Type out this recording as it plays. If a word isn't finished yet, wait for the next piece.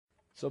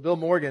So Bill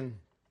Morgan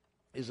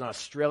is an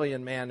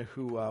Australian man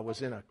who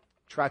was in a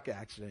truck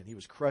accident. He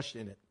was crushed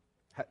in it.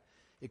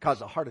 It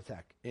caused a heart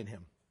attack in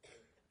him.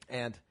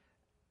 And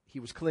he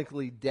was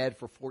clinically dead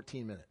for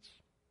 14 minutes.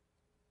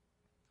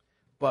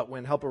 But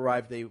when help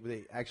arrived,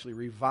 they actually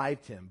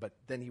revived him. But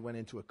then he went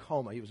into a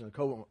coma. He was in a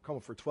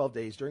coma for 12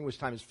 days, during which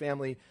time his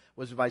family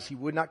was advised he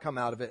would not come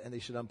out of it and they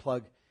should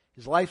unplug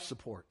his life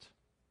support.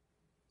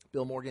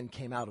 Bill Morgan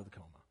came out of the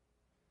coma.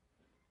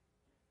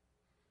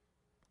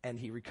 And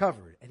he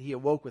recovered. And he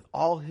awoke with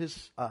all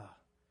his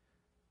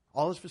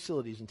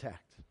facilities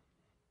intact.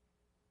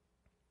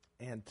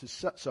 And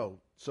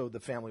so the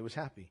family was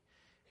happy.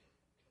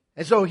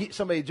 And so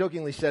somebody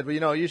jokingly said,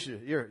 well,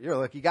 you're a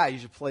lucky guy. You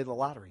should play the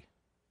lottery.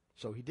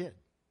 So he did.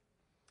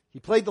 He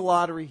played the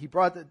lottery. He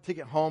brought the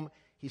ticket home.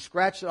 He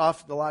scratched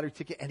off the lottery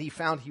ticket, and he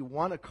found he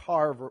won a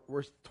car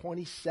worth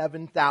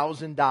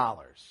 $27,000.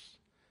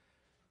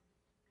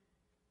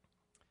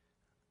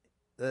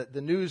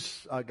 The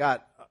news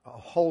got a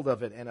hold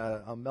of it, and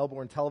a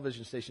Melbourne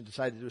television station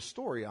decided to do a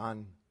story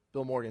on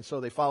Bill Morgan.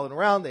 So they followed him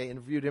around. They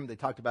interviewed him. They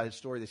talked about his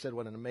story. They said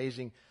what an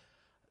amazing,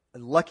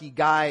 lucky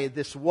guy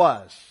this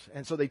was.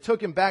 And so they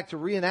took him back to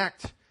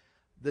reenact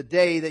the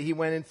day that he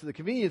went into the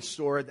convenience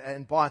store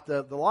and bought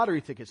the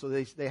lottery ticket. So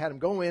they had him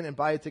go in and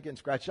buy a ticket and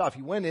scratch it off.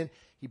 He went in,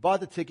 he bought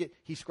the ticket,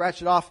 he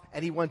scratched it off,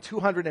 and he won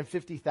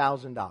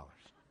 $250,000.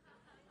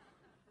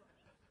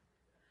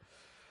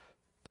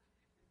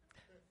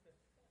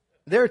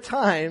 There are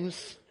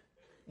times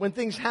when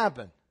things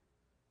happen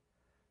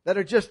that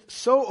are just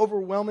so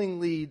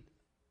overwhelmingly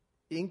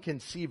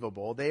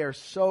inconceivable. They are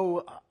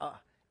so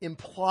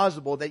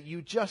implausible that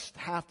you just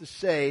have to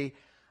say,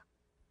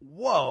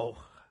 whoa.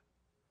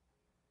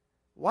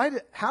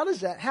 How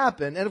does that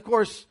happen? And of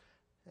course,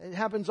 it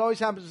always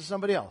happens to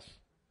somebody else.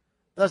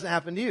 It doesn't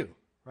happen to you,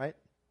 right?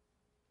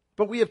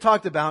 But we have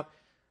talked about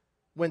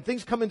when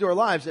things come into our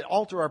lives that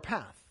alter our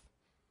path.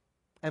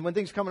 And when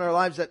things come in our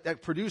lives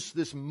that produce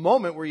this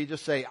moment where you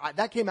just say,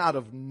 that came out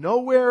of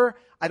nowhere.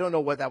 I don't know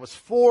what that was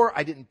for.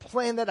 I didn't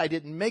plan that. I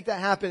didn't make that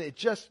happen. It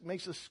just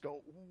makes us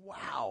go,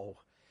 wow.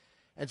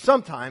 And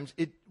sometimes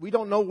we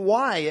don't know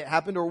why it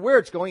happened or where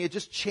it's going. It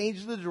just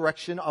changes the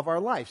direction of our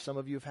life. Some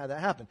of you have had that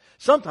happen.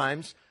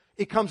 Sometimes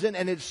it comes in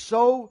and it's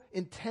so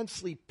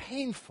intensely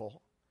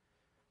painful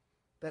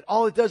that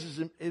all it does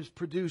is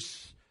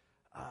produce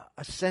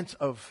a sense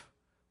of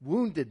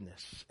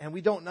woundedness. And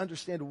we don't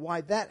understand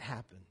why that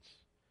happens.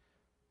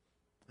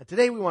 And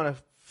today we want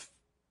to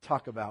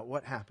talk about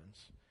what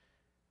happens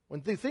when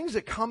the things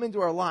that come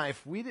into our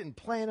life, we didn't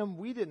plan them,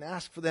 we didn't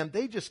ask for them,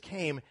 they just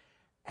came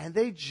and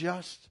they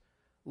just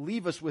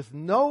leave us with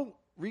no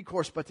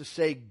recourse but to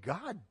say,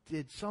 God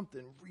did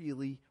something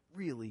really,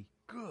 really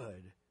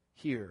good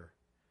here.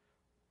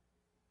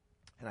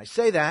 And I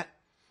say that,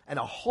 and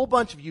a whole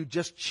bunch of you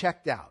just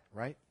checked out,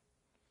 right?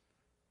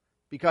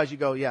 Because you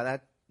go, yeah,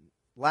 that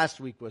last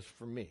week was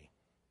for me.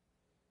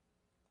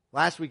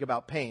 Last week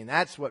about pain,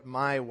 that's what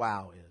my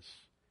wow is.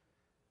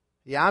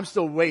 Yeah, I'm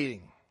still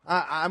waiting.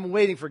 I'm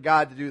waiting for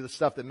God to do the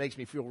stuff that makes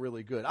me feel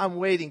really good. I'm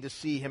waiting to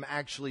see Him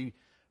actually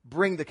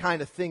bring the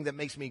kind of thing that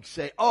makes me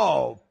say,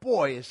 oh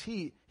boy,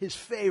 His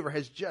favor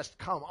has just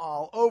come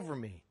all over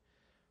me.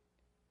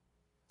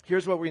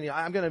 Here's what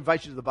I'm going to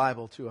invite you to the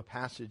Bible, to a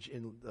passage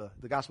in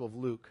the Gospel of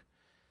Luke.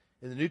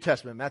 In the New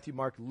Testament, Matthew,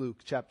 Mark, Luke,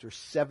 chapter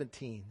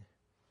 17.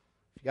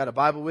 If you got a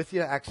Bible with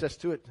you, access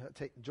to it,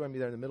 join me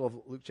there in the middle of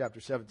Luke chapter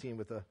 17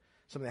 with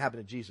something that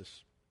happened to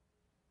Jesus.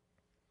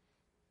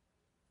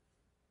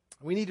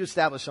 We need to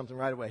establish something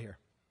right away here.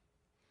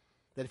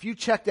 That if you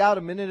checked out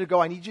a minute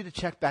ago, I need you to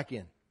check back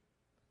in.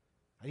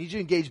 I need you to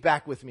engage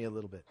back with me a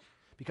little bit,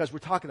 because we're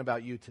talking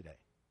about you today.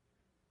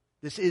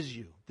 This is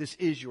you. This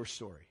is your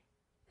story.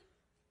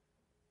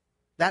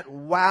 That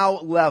wow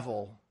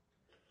level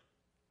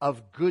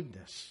of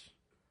goodness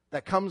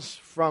that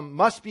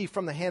must be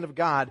from the hand of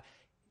God.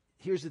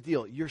 Here's the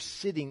deal. You're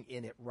sitting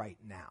in it right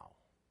now.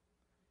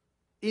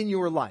 In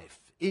your life,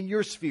 in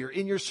your sphere,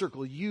 in your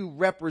circle, you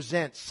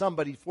represent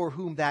somebody for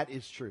whom that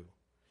is true.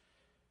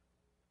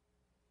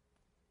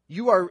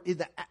 You are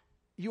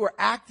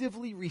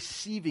actively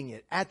receiving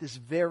it at this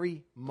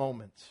very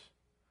moment.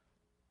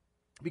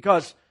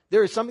 Because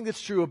there is something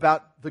that's true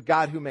about the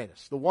God who made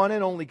us, the one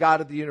and only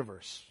God of the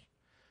universe.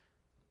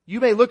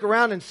 You may look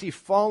around and see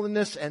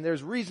fallenness, and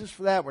there's reasons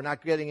for that. We're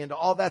not getting into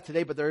all that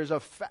today, but there is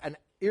an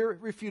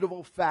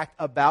irrefutable fact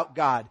about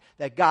God,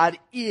 that God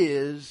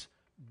is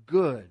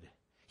good.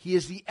 He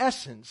is the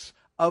essence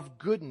of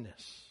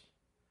goodness.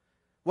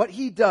 What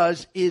He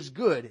does is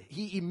good.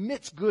 He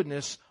emits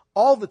goodness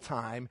all the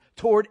time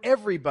toward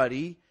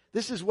everybody.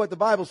 This is what the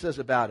Bible says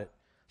about it.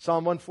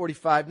 Psalm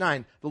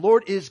 145:9. The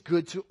Lord is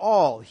good to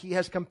all. He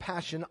has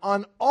compassion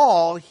on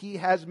all He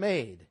has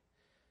made.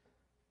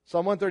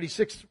 Psalm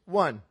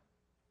 136:1.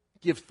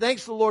 Give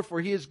thanks to the Lord,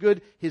 for He is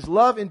good. His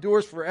love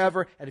endures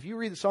forever. And if you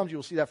read the Psalms, you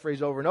will see that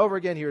phrase over and over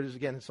again. Here it is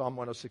again in Psalm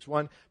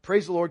 106:1.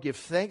 Praise the Lord. Give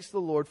thanks to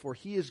the Lord, for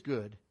He is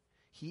good.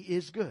 He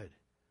is good.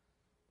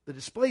 The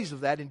displays of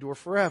that endure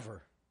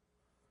forever.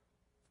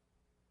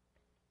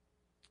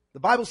 The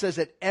Bible says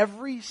that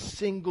every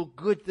single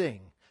good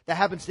thing that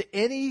happens to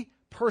any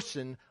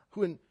person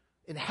who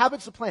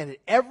inhabits the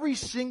planet, every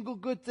single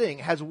good thing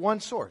has one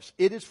source.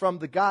 It is from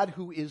the God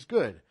who is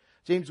good.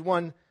 James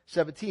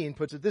 1:17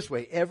 puts it this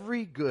way: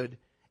 every good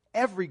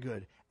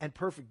and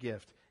perfect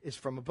gift is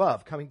from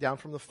above, coming down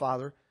from the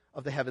Father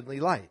of the heavenly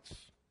lights.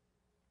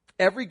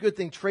 Every good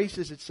thing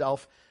traces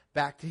itself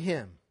back to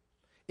Him.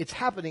 It's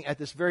happening at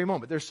this very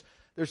moment. There's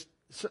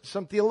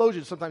some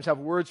theologians sometimes have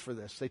words for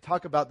this. They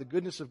talk about the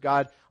goodness of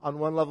God on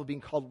one level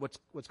being called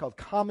what's called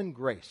common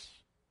grace.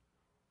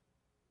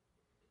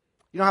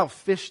 You know how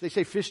they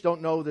say fish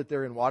don't know that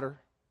they're in water?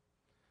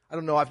 I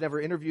don't know. I've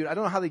never interviewed. I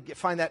don't know how they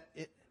find that.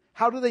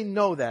 How do they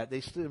know that?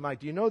 They say, Mike,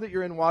 do you know that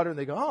you're in water? And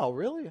they go, oh,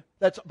 really?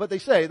 But they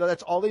say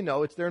that's all they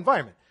know. It's their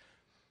environment.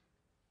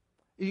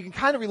 You can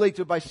kind of relate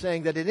to it by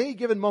saying that at any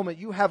given moment,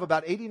 you have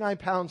about 89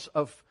 pounds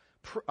of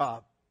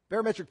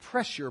barometric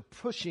pressure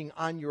pushing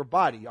on your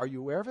body. Are you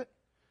aware of it?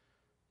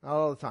 Not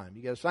all the time.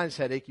 You get a sinus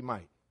headache, you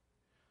might.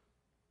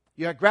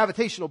 You have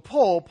gravitational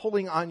pull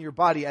pulling on your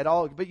body at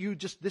all, but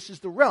this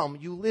is the realm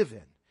you live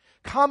in.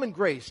 Common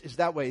grace is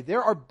that way.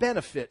 There are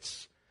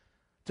benefits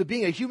to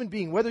being a human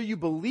being, whether you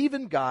believe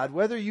in God,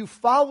 whether you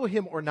follow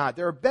Him or not.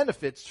 There are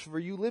benefits for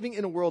you living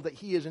in a world that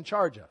He is in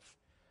charge of.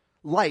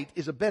 Light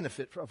is a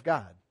benefit of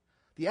God.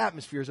 The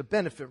atmosphere is a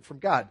benefit from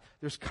God.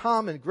 There's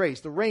common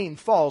grace. The rain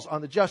falls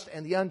on the just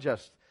and the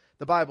unjust,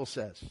 the Bible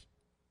says.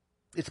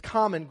 It's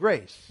common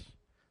grace.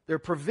 There are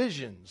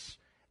provisions,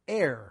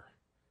 air,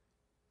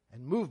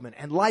 and movement,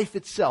 and life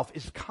itself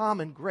is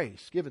common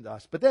grace given to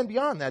us. But then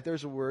beyond that,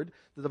 there's a word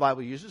that the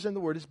Bible uses, and the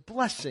word is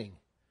blessing.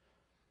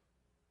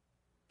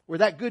 Where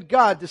that good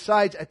God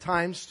decides at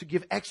times to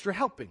give extra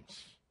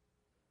helpings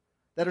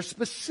that are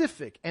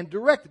specific and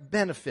direct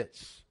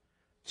benefits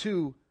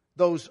to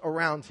those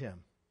around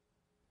Him.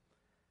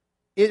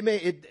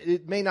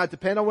 It may not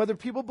depend on whether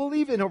people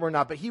believe in Him or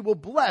not, but He will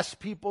bless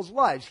people's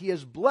lives. He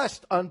has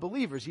blessed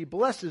unbelievers. He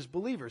blesses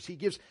believers. He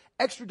gives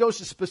extra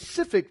doses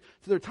specific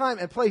to their time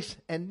and place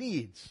and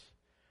needs.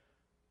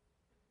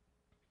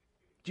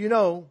 Do you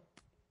know,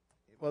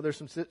 well, there's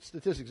some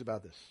statistics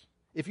about this.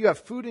 If you have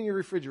food in your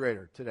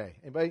refrigerator today,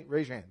 anybody?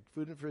 Raise your hand.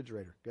 Food in the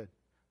refrigerator. Good.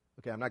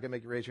 Okay, I'm not going to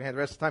make you raise your hand the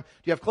rest of the time. Do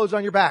you have clothes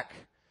on your back?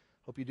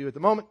 Hope you do at the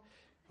moment.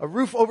 A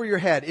roof over your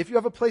head. If you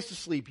have a place to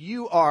sleep,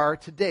 you are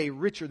today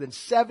richer than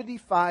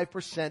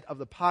 75% of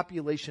the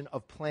population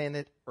of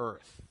planet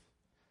Earth.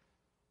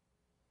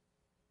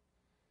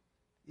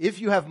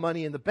 If you have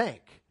money in the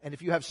bank, and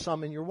if you have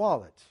some in your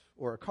wallet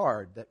or a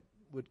card that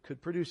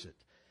could produce it.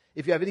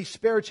 If you have any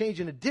spare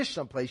change in a dish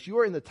someplace, you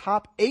are in the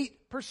top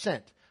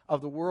 8%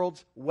 of the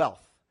world's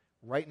wealth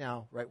right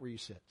now, right where you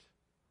sit.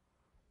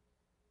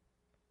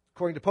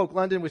 According to Polk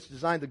London, which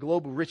designed the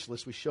global rich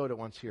list, we showed it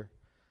once here.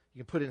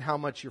 You can put in how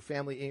much your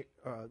family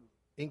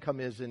income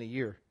is in a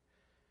year.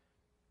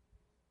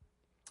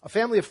 A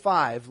family of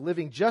 5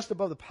 living just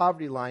above the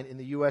poverty line in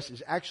the U.S.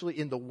 is actually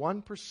in the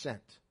 1%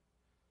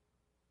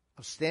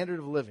 of standard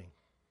of living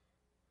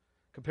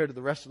compared to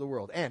the rest of the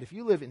world. And if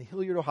you live in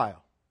Hilliard,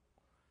 Ohio,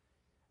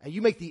 and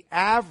you make the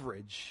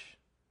average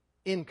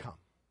income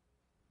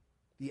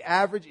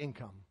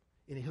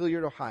in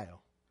Hilliard, Ohio,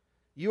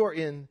 you are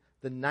in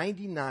the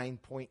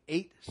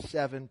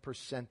 99.87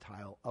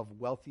 percentile of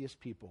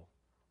wealthiest people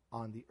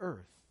on the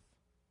earth.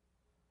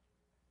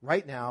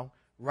 Right now,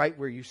 right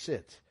where you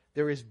sit,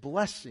 there is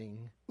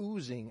blessing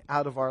oozing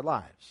out of our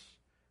lives.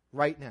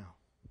 Right now.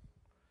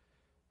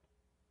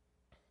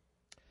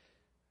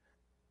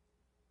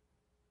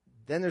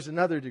 Then there's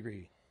another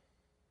degree.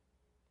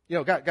 You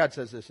know, God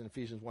says this in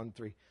Ephesians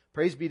 1:3.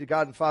 Praise be to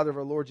God and Father of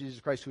our Lord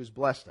Jesus Christ, who has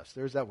blessed us.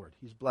 There's that word.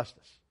 He's blessed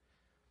us.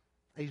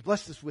 And He's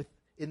blessed us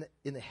in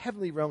the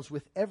heavenly realms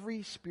with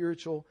every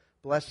spiritual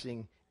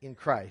blessing in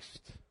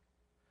Christ.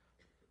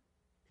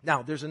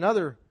 Now, there's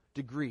another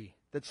degree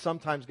that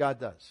sometimes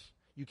God does.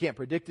 You can't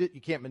predict it.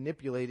 You can't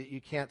manipulate it.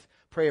 You can't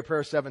pray a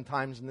prayer 7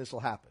 times and this will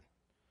happen.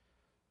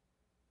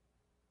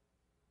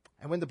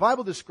 And when the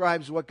Bible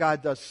describes what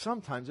God does,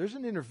 sometimes there's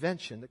an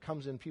intervention that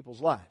comes in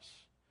people's lives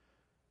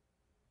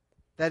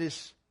that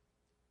is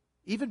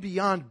even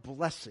beyond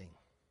blessing.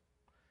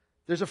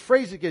 There's a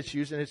phrase that gets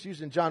used, and it's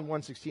used in John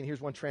 1:16.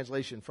 Here's one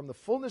translation. From the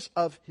fullness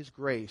of His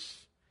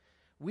grace,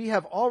 we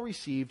have all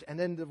received, and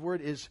then the word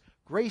is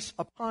grace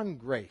upon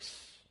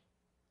grace.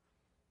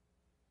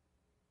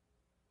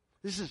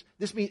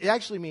 It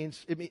actually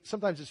means,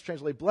 sometimes it's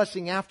translated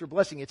blessing after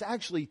blessing. It's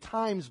actually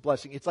times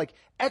blessing. It's like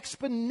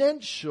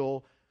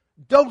exponential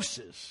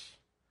doses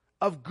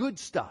of good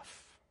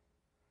stuff.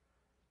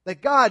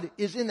 That God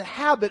is in the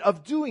habit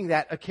of doing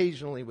that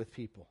occasionally with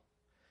people.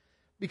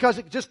 Because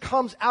it just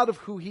comes out of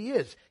who He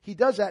is. He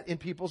does that in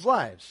people's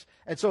lives.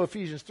 And so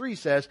Ephesians 3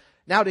 says,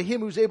 now to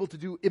Him who's able to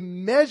do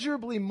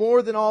immeasurably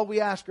more than all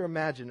we ask or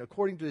imagine,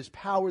 according to His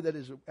power that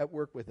is at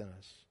work within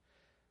us.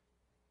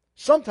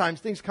 Sometimes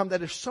things come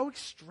that are so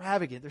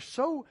extravagant, they're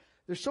so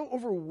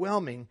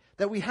overwhelming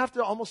that we have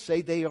to almost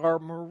say they are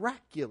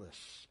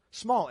miraculous.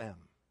 Small m,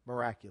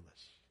 miraculous.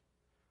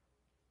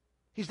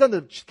 He's done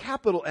the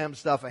capital M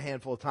stuff a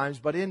handful of times,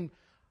 but in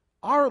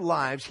our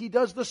lives, he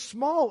does the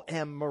small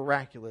m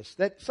miraculous,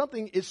 that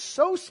something is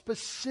so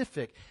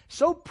specific,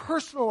 so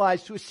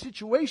personalized to a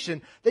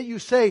situation that you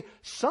say,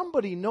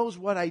 somebody knows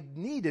what I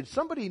needed,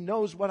 somebody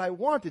knows what I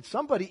wanted,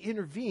 somebody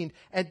intervened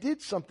and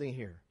did something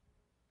here.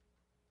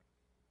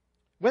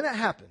 When that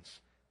happens,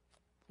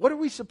 what are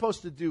we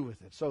supposed to do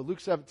with it? So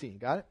Luke 17,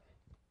 got it?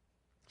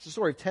 It's the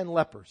story of 10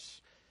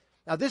 lepers.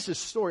 Now this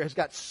story has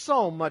got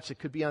so much that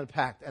could be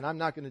unpacked, and I'm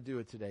not going to do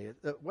it today.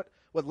 What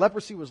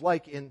leprosy was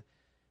like in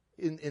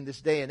this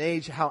day and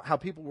age, how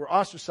people were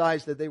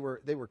ostracized, that they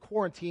were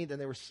quarantined, and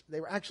they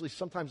were actually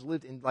sometimes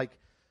lived in like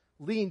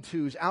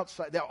lean-tos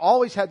outside. They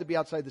always had to be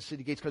outside the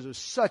city gates because it was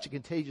such a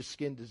contagious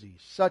skin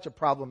disease, such a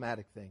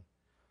problematic thing.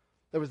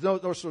 There was no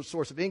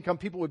source of income.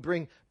 People would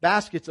bring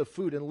baskets of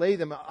food and lay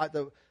them at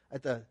the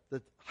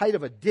height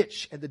of a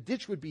ditch, and the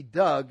ditch would be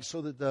dug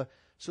so that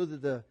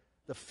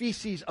the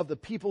feces of the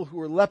people who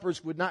were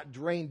lepers would not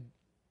drain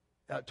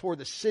toward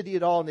the city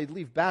at all, and they'd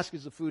leave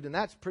baskets of food, and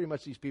that's pretty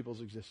much these people's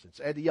existence.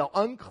 They had to yell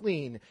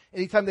unclean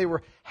anytime they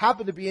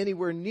happened to be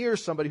anywhere near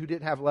somebody who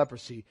didn't have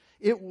leprosy.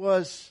 It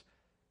was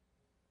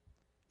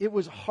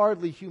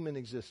hardly human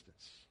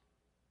existence.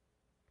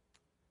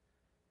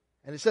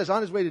 And it says,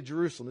 on his way to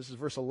Jerusalem, this is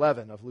verse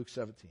 11 of Luke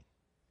 17,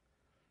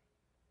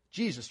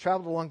 Jesus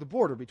traveled along the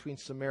border between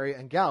Samaria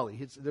and Galilee.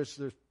 There's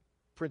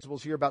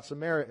principles here about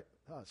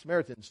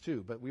Samaritans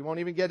too, but we won't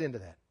even get into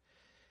that.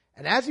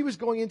 And as he was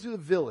going into the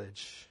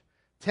village,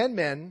 10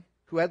 men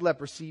who had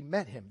leprosy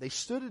met him. They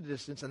stood at a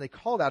distance and they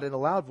called out in a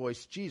loud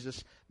voice,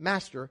 Jesus,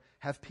 Master,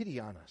 have pity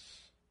on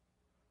us.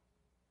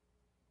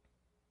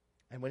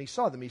 And when he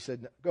saw them, he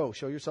said, go,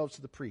 show yourselves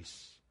to the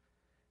priests.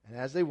 And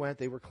as they went,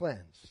 they were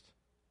cleansed.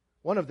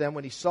 One of them,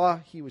 when he saw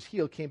he was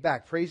healed, came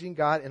back, praising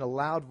God in a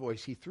loud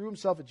voice. He threw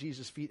himself at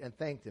Jesus' feet and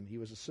thanked him. He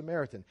was a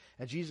Samaritan.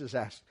 And Jesus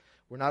asked,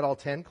 were not all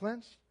 10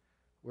 cleansed?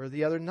 Where are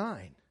the other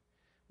 9?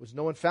 Was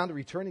no one found to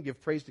return and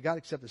give praise to God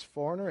except this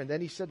foreigner? And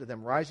then he said to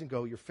them, rise and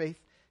go, your faith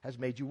has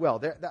made you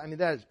well.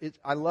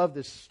 I love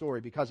this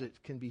story because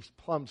it can be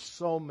plumbed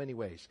so many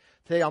ways.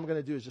 Today, all I'm going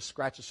to do is just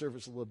scratch the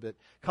surface a little bit.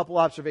 A couple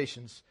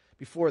observations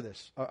before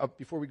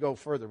we go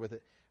further with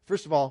it.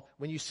 First of all,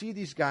 when you see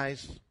these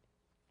guys,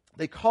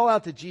 they call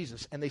out to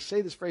Jesus, and they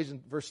say this phrase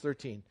in verse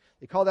 13.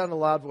 They called out in a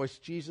loud voice,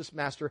 Jesus,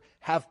 Master,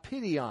 have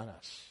pity on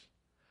us.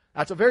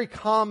 That's a very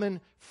common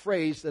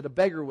phrase that a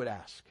beggar would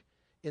ask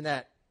in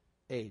that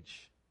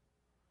age.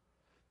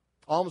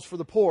 Alms for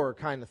the poor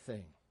kind of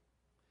thing.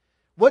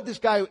 What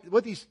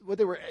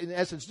they were in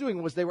essence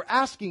doing was they were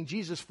asking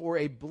Jesus for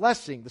a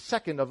blessing, the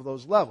second of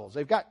those levels.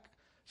 They've got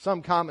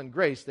some common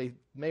grace they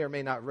may or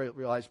may not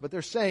realize, but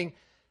they're saying,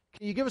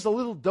 can you give us a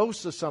little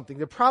dose of something?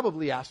 They're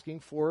probably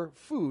asking for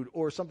food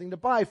or something to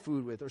buy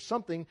food with or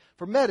something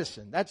for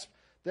medicine. That's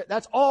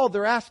all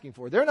they're asking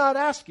for. They're not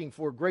asking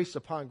for grace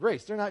upon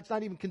grace. It's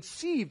not even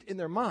conceived in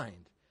their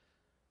mind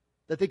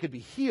that they could be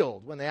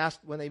healed when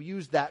they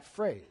used that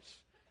phrase.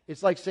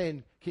 It's like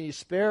saying, can you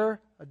spare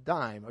a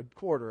dime, a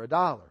quarter, a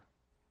dollar?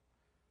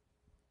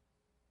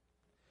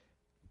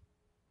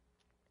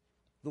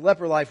 The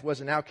leper life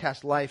was an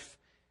outcast life,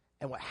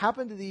 and what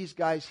happened to these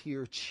guys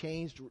here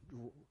changed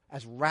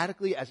as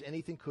radically as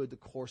anything could the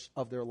course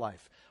of their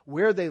life.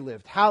 Where they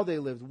lived, how they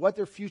lived, what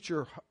their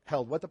future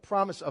held, what the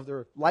promise of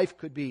their life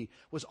could be,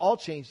 was all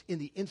changed in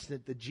the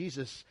instant that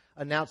Jesus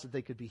announced that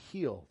they could be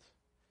healed.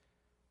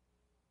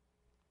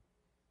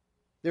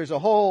 There's a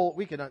whole,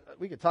 we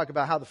could talk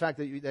about how the fact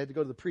that they had to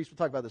go to the priest, we'll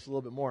talk about this a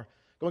little bit more.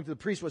 Going to the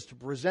priest was to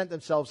present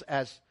themselves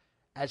as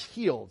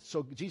healed.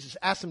 So Jesus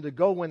asked them to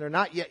go when they're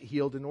not yet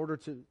healed in order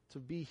to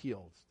be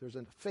healed. There's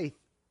a faith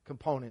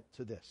component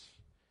to this.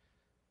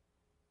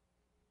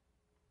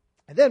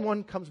 And then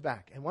one comes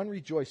back and one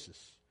rejoices.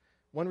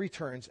 One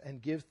returns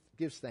and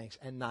gives thanks,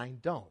 and 9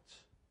 don't.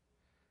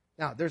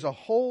 Now, there's a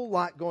whole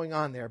lot going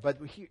on there, but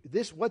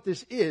what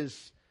this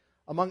is,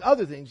 among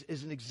other things,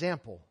 is an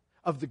example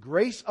of the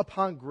grace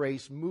upon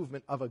grace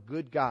movement of a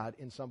good God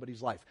in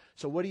somebody's life.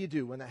 So what do you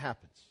do when that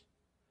happens?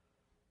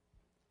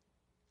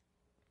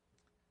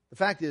 The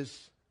fact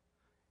is,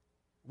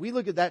 we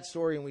look at that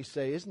story and we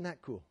say, isn't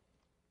that cool?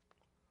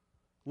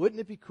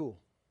 Wouldn't it be cool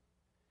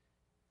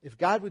if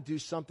God would do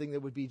something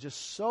that would be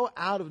just so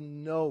out of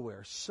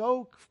nowhere,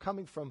 so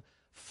coming from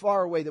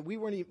far away that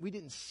we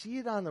didn't see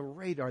it on the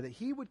radar, that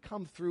he would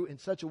come through in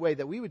such a way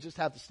that we would just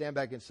have to stand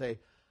back and say,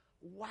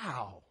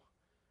 wow,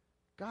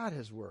 God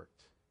has worked.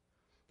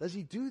 Does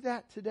he do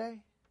that today?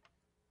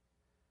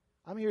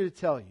 I'm here to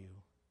tell you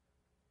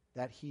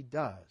that he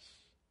does,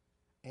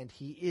 and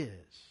he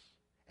is,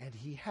 and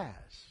he has,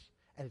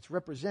 and it's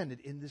represented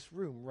in this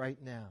room right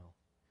now.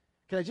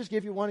 Can I just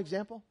give you one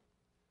example?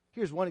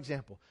 Here's one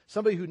example.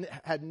 Somebody who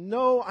had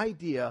no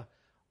idea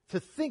to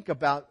think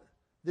about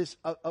this,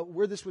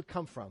 where this would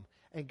come from.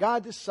 And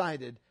God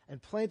decided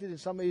and planted in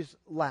somebody's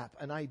lap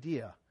an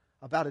idea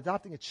about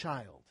adopting a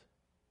child.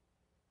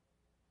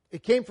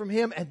 It came from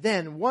him, and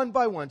then one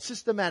by one,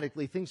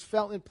 systematically, things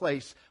fell in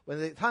place. When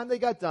the time they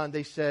got done,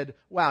 they said,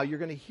 wow, you're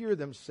going to hear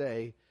them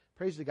say,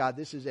 praise to God,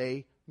 this is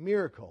a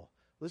miracle.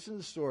 Listen to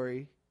the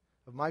story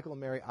of Michael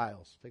and Mary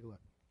Isles. Take a look.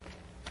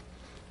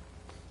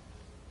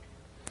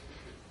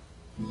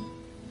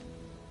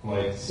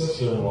 my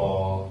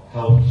sister-in-law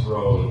helped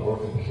throw an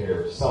orphan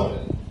care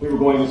summit. We were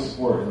going to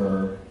support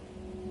her,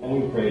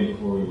 and we prayed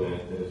before we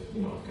went that if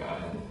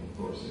God had anything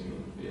for us, that He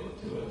would reveal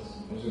it to us.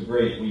 It was a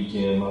great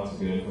weekend, lots of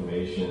good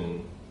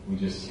information. We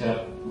just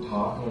kept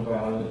talking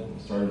about it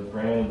and started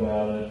praying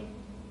about it,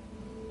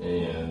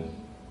 and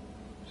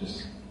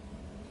just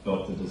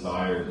felt the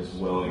desire just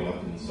welling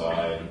up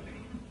inside.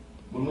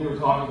 When we were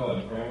talking about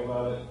it and praying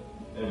about it,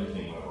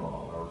 everything went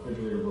wrong. Our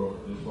refrigerator broke,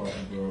 our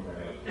dishwasher broke, I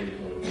had to pay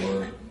for it at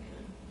work.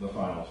 The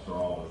final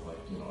straw was like,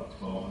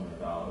 a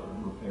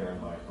 $1,200 repair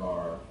in my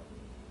car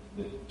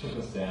that took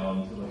us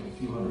down to like a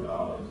few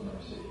 $100s in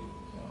our savings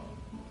account.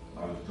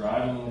 I was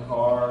driving in the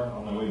car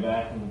on my way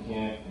back from the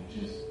mechanic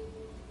and just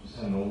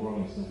had an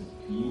overwhelming sense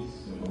of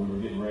peace, and we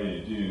were getting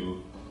ready to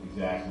do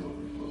exactly what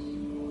we were supposed to be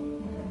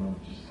doing. Like, I remember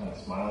just kind of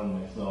smiling to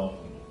myself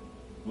and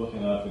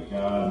looking up at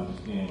God and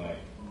just being like,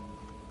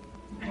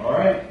 all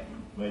right,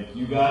 like,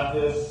 you got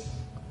this.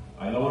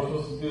 I know we're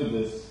supposed to do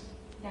this.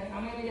 I was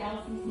on my way to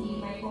LCC,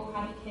 my whole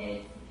had the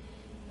kids,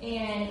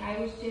 and I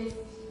was just,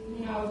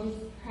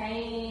 just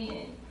praying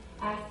and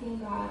asking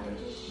God,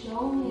 just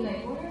show me,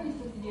 what are we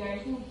supposed to do? I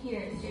just want to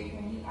hear it straight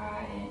from you,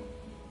 God,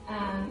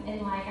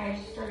 and I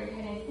just started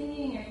kind of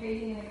singing or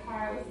praising in the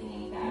car. I was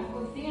singing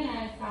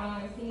that song,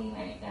 I was singing,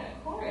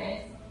 that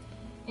chorus,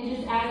 and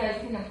just as I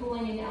was kind of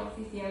pulling into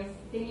LCC, I was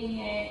singing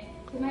it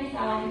to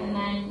myself, and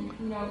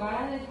then, got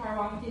out of the car,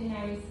 walked in, and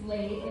I was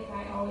late,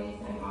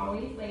 I'm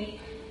always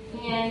late.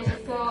 And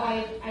so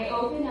I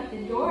opened up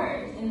the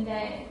doors, and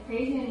the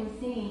praise band was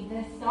singing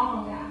this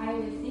song that I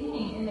was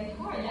singing in the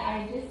car that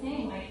I just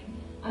sang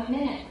a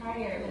minute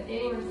prior, but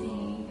they were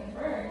singing the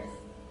verse.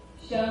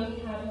 Show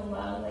me how to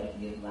love like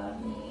you've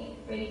loved me.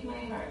 Break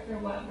my heart for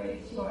what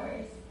breaks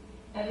yours.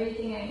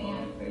 Everything I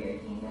am for your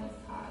kingdom's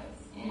cause.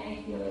 And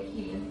I feel like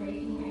He was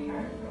breaking my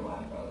heart for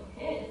what broke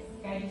His.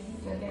 I just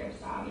stood there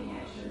sobbing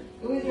at church.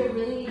 It was a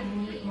really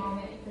neat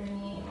moment for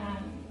me,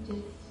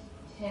 just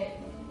to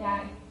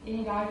that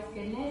in God's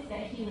goodness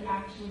that He would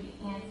actually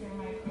answer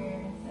my prayer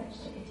in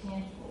such a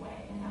tangible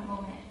way in that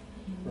moment.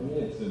 For me,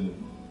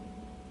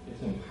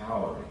 it's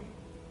empowering.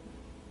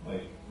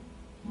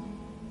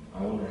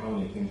 I wonder how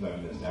many things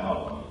I've missed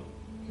out on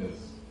because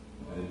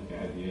I didn't think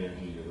I had the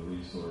energy or the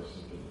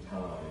resources or the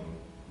time.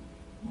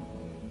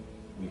 And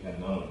we had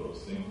none of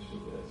those things for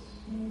this,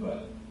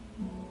 but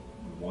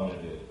we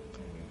wanted it,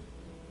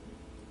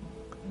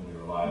 and we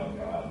relied on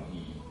God, and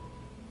He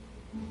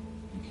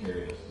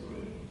carried us through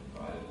it, and He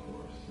provided for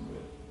us through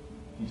it.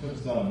 He took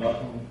us down to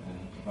nothing, and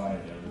He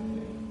provided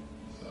everything.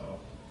 So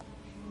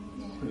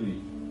it's pretty.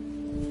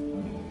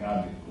 To God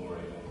be the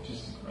glory. It's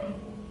just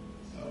incredible.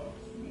 So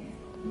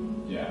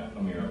yeah,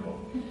 a miracle.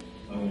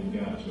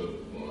 God chose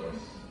it for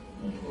us.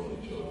 He totally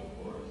chose it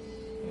for us,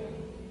 and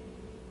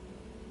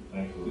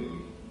thankfully we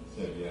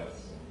said yes.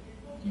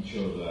 He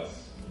chose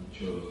us. He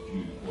chose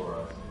Jude for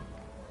us.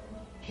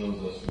 Chose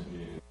us for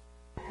Jude.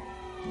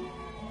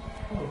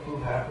 We flew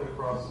halfway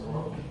across the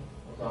world,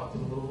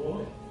 adopted a little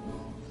boy.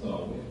 So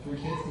we have 3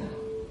 kids now.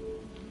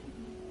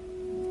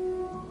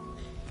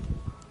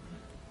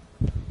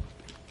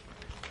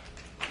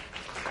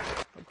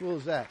 How cool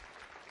is that?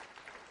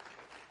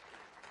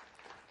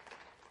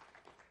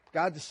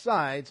 God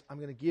decides, I'm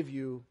going to give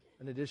you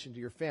an addition to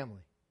your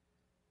family.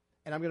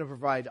 And I'm going to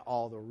provide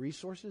all the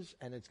resources,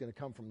 and it's going to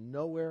come from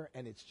nowhere,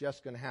 and it's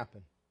just going to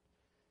happen.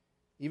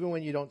 Even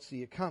when you don't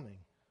see it coming.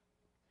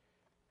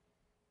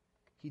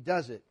 He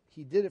does it.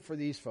 He did it for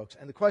these folks.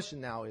 And the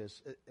question now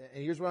is,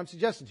 and here's what I'm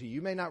suggesting to you.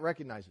 You may not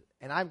recognize it.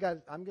 And I'm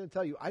going to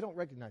tell you, I don't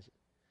recognize it.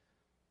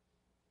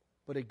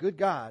 But a good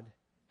God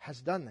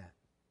has done that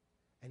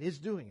and is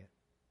doing it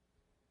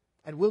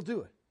and will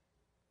do it.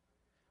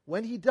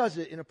 When He does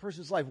it in a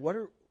person's life,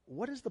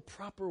 what is the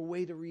proper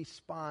way to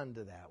respond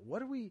to that?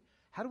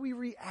 How do we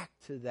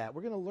react to that?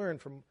 We're going to learn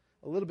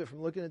a little bit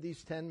from looking at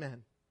these 10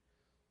 men.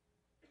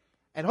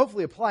 And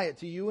hopefully apply it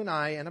to you and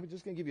I. And I'm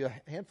just going to give you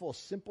a handful of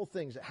simple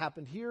things that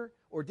happened here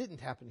or didn't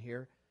happen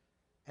here.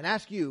 And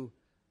ask you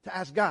to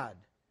ask God,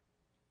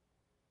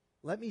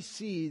 let me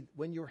see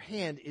when your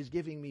hand is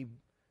giving me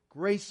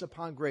grace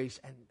upon grace.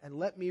 And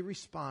let me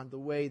respond the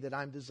way that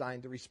I'm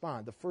designed to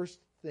respond. The first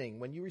thing,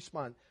 when you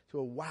respond to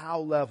a wow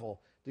level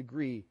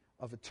degree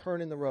of a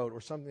turn in the road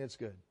or something that's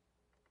good.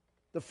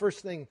 The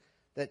first thing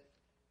that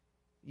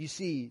you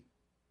see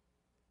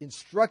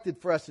instructed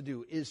for us to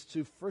do is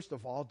to, first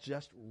of all,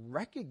 just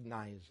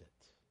recognize it.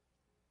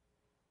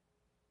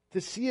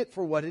 To see it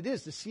for what it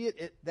is. To see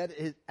it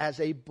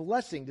as a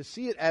blessing. To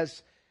see it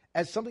as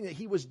something that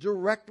He was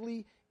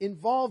directly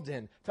involved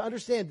in. To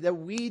understand that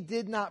we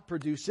did not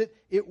produce it.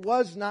 It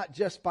was not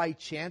just by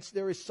chance.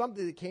 There is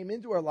something that came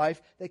into our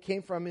life that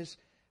came from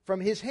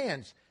His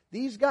hands.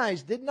 These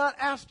guys did not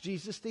ask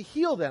Jesus to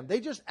heal them. They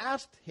just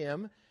asked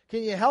Him,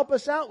 can you help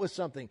us out with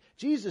something?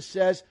 Jesus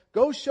says,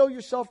 go show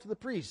yourself to the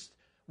priest.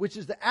 Which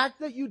is the act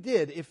that you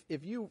did.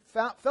 If you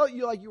felt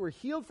like you were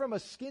healed from a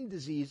skin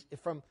disease,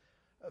 from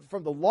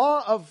the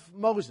law of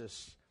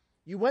Moses,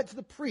 you went to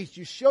the priest,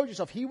 you showed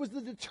yourself. He was the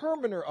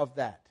determiner of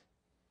that.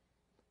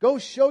 Go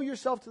show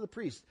yourself to the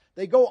priest.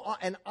 They go on,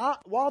 and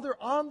while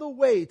they're on the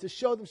way to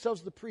show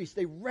themselves to the priest,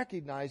 they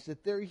recognize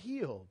that they're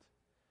healed.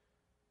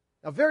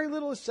 Now, very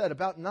little is said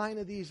about 9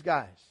 of these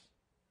guys.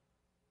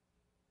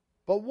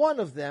 But one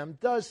of them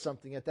does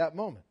something at that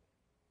moment.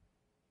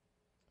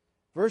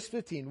 Verse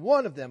 15,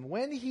 one of them,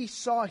 when he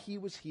saw he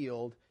was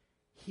healed,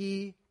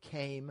 he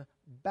came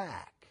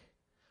back.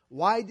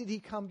 Why did he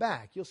come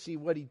back? You'll see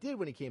what he did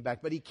when he came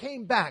back. But he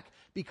came back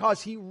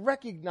because he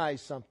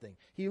recognized something.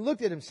 He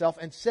looked at himself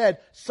and said,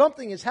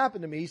 something has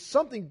happened to me.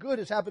 Something good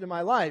has happened in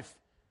my life.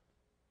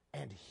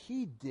 And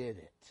he did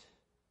it.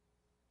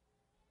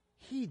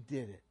 He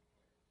did it.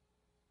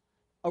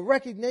 A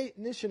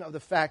recognition of the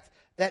fact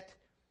that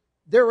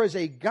there is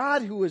a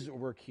God who is at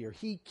work here.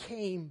 He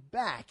came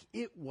back.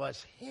 It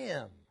was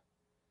him.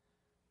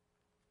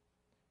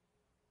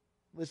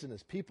 Listen to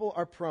this. People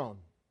are prone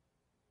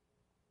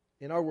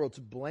in our world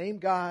to blame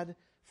God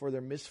for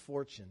their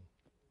misfortune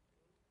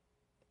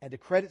and to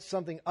credit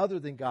something other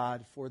than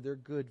God for their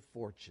good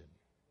fortune.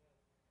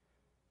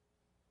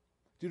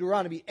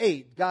 Deuteronomy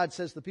 8, God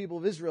says to the people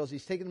of Israel as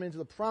he's taking them into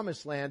the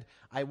promised land,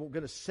 I'm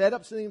going to set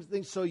up some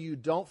things so you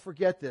don't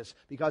forget this.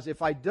 Because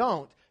if I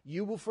don't,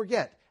 you will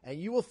forget. And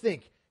you will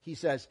think, he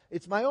says,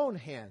 it's my own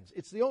hands.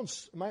 It's the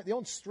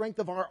own strength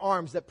of our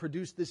arms that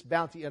produced this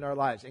bounty in our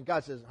lives. And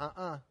God says,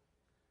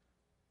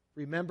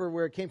 Remember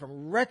where it came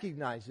from.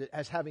 Recognize it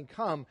as having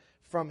come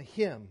from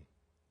him.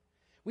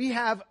 We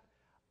have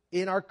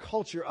in our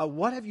culture a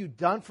what have you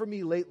done for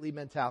me lately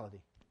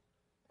mentality.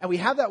 And we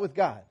have that with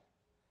God.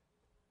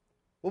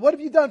 Well, what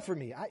have you done for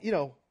me?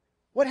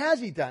 What has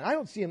he done? I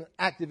don't see him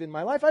active in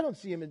my life. I don't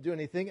see him doing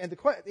anything. And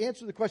the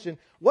answer to the question,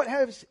 what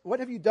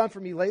have you done for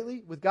me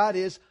lately with God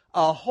is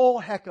a whole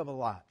heck of a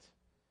lot.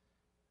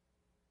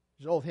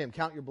 There's an old hymn,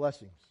 Count Your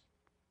Blessings.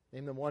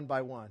 Name them one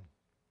by one.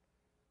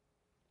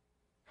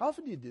 How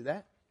often do you do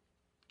that?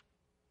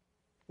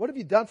 What have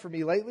you done for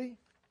me lately?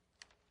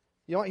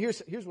 You know what?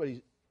 Here's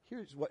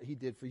what he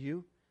did for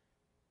you.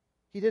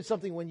 He did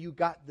something when you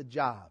got the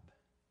job.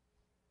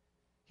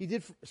 He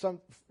did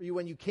some for you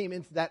when you came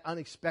into that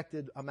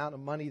unexpected amount of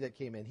money that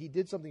came in. He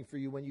did something for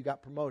you when you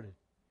got promoted.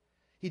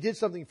 He did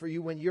something for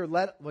you when you're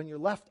let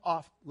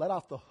off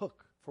the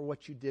hook for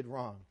what you did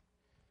wrong.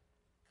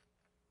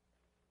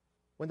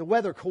 When the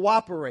weather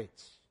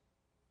cooperates.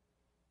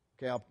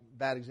 Okay,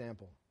 bad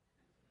example.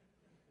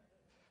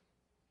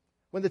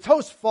 When the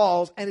toast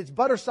falls and it's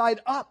butter side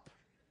up.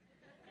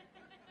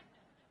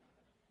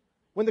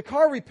 When the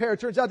car repair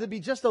turns out to be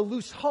just a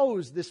loose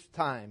hose this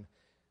time.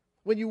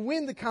 When you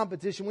win the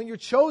competition, when you're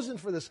chosen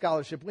for the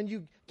scholarship, when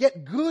you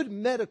get good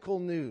medical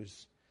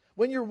news,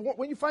 when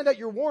you find out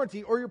your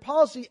warranty or your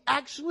policy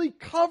actually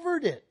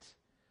covered it.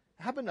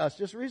 It happened to us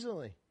just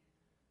recently.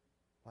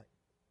 Like,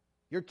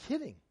 you're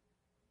kidding.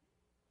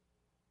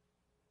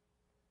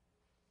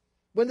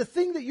 When the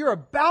thing that you're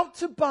about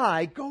to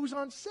buy goes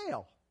on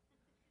sale.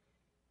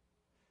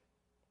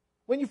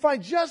 When you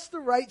find just the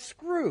right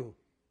screw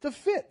to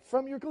fit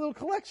from your little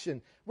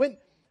collection. When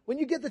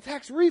you get the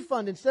tax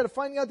refund instead of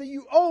finding out that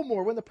you owe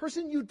more. When the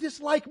person you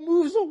dislike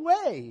moves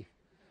away.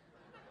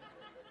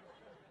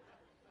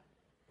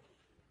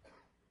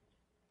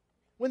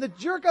 When the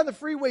jerk on the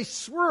freeway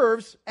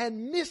swerves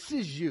and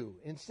misses you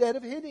instead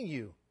of hitting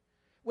you.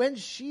 When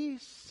she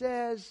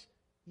says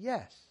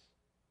yes.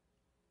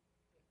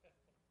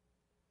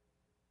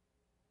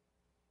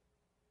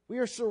 We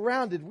are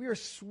surrounded. We are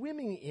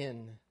swimming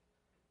in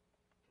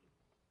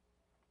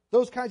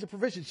those kinds of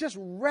provisions. Just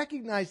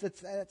recognize that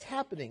that's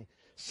happening.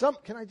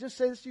 Can I just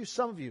say this to you?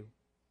 Some of you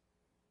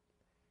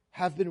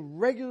have been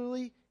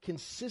regularly,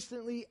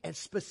 consistently, and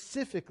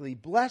specifically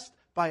blessed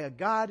by a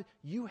God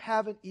you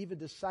haven't even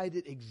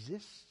decided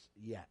exists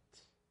yet.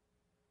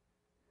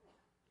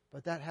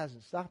 But that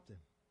hasn't stopped him.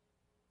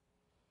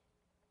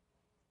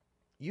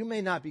 You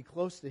may not be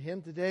close to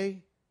him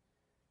today,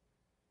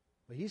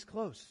 but he's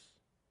close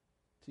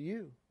to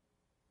you.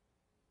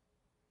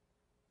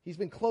 He's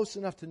been close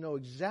enough to know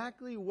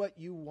exactly what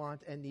you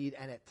want and need,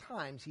 and at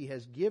times he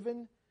has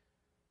given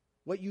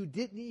what you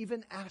didn't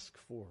even ask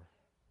for.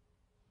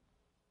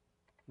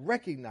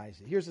 Recognize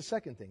it. Here's the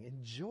second thing.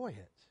 Enjoy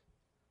it.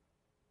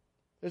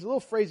 There's a little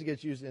phrase that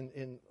gets used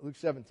in Luke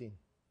 17,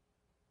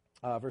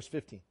 verse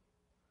 15.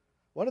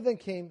 One of them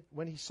came,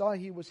 when he saw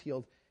he was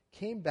healed,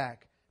 came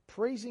back,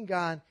 praising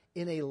God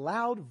in a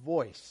loud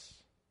voice.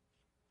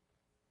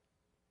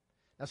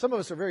 Now, some of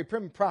us are very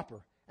prim and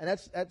proper, and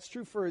that's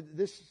true for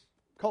this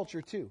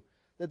culture too.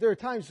 That there are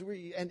times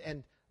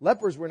and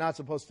lepers were not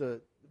supposed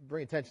to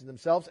bring attention to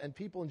themselves, and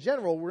people in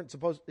general weren't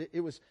supposed.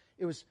 It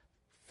was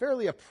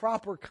fairly a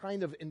proper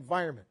kind of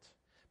environment.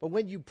 But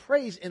when you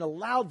praise in a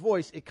loud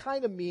voice, it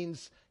kind of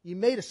means you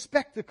made a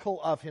spectacle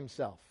of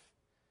himself.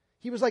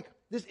 He was like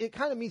this. It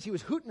kind of means he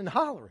was hooting and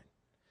hollering.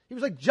 He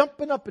was like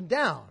jumping up and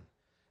down.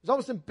 It's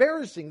almost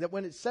embarrassing that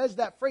when it says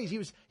that phrase,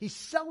 he's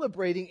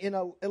celebrating in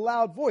a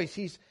loud voice.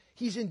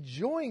 He's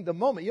enjoying the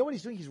moment. You know what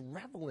he's doing? He's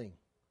reveling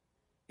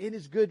in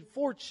his good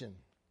fortune.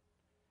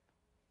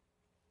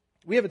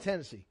 We have a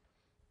tendency.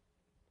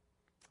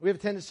 We have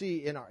a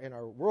tendency in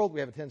our world.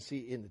 We have a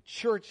tendency in the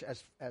church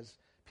as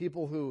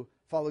people who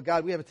follow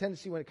God, we have a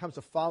tendency when it comes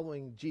to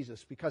following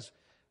Jesus, because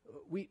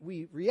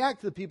we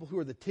react to the people who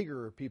are the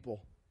Tigger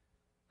people,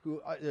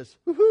 who are just,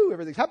 woohoo,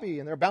 everything's happy,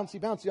 and they're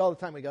bouncy all the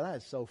time. We go, that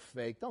is so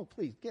fake. Don't,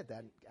 please, get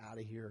that out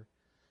of here.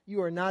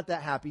 You are not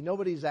that happy.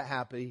 Nobody's that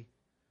happy.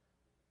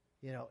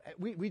 You know,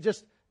 we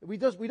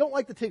don't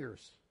like the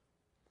Tiggers.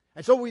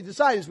 And so what we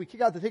decide is we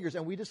kick out the Tiggers,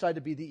 and we decide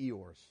to be the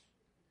Eeyores.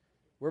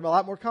 We're a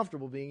lot more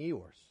comfortable being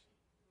Eeyores.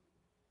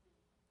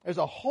 There's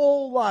a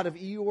whole lot of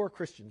Eeyore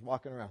Christians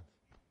walking around.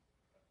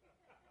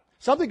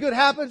 Something good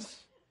happens,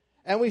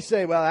 and we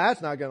say, well,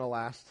 that's not going to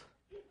last.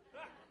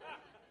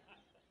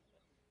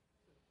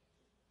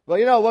 Well,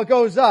 you know, what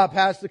goes up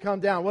has to come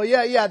down. Well,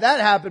 yeah, that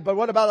happened, but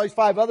what about those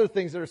 5 other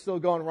things that are still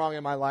going wrong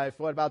in my life?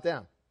 What about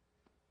them?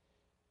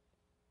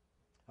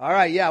 All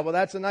right, yeah, well,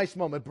 that's a nice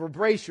moment. But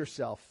brace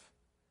yourself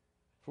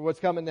for what's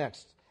coming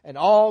next. And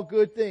all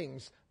good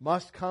things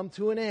must come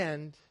to an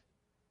end.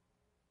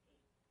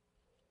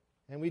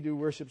 And we do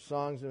worship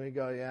songs, and we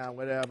go, yeah,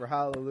 whatever,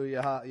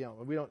 hallelujah.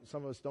 You know,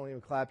 some of us don't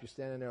even clap. You're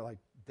standing there like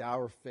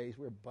dour face.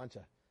 We're a bunch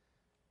of...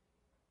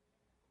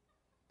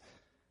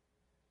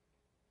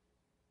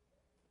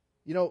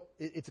 You know,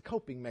 it's a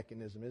coping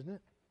mechanism, isn't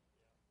it?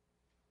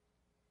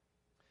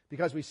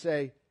 Because we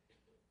say,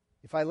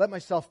 if I let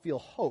myself feel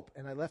hope,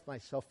 and I let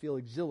myself feel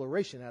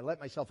exhilaration, and I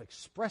let myself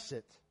express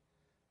it,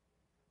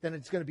 then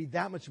it's going to be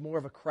that much more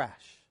of a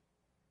crash.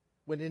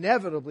 When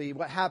inevitably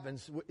what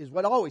happens is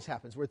what always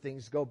happens, where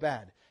things go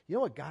bad. You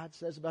know what God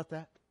says about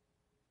that?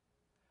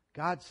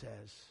 God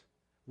says,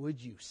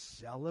 would you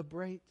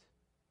celebrate?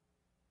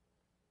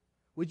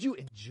 Would you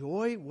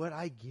enjoy what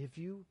I give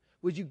you?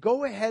 Would you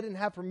go ahead and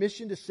have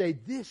permission to say,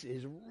 this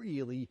is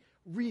really,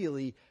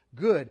 really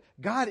good?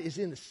 God is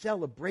in the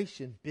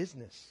celebration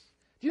business.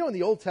 Do you know in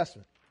the Old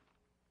Testament?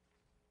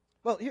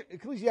 Well, here,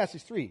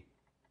 Ecclesiastes 3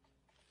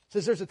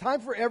 says there's a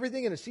time for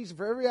everything and a season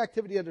for every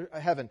activity under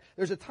heaven.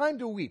 There's a time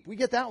to weep. We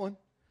get that one.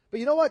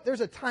 But you know what?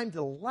 There's a time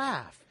to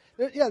laugh.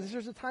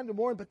 There's a time to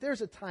mourn, but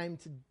there's a time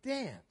to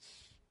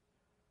dance.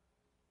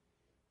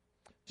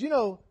 Do you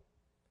know,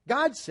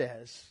 God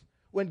says,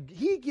 when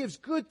He gives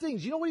good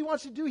things, you know what He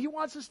wants to do? He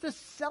wants us to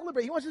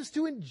celebrate. He wants us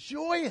to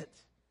enjoy it.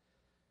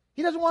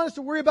 He doesn't want us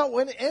to worry about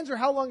when it ends or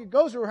how long it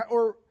goes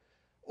or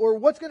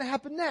what's going to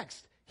happen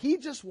next. He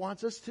just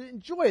wants us to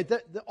enjoy it.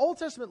 The Old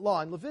Testament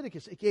law in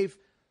Leviticus,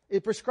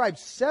 it prescribed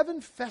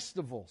 7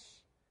 festivals,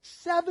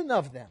 7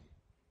 of them.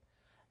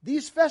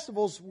 These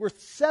festivals were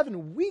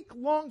 7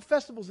 week-long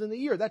festivals in the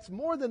year. That's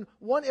more than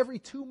one every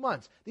 2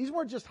 months. These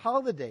weren't just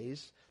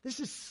holidays. This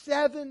is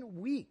 7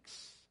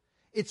 weeks.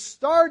 It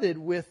started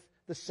with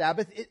the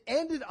Sabbath. It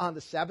ended on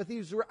the Sabbath.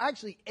 These were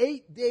actually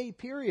 8-day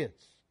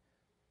periods.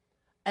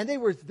 And they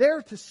were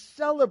there to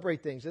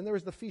celebrate things. And there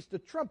was the Feast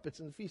of Trumpets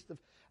and the Feast of...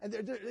 And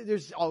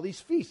there's all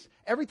these feasts.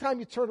 Every time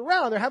you turn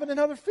around, they're having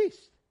another feast.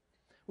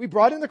 We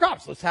brought in the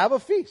crops. Let's have a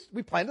feast.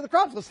 We planted the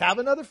crops. Let's have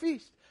another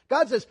feast.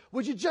 God says,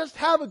 would you just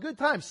have a good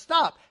time?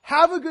 Stop.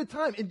 Have a good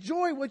time.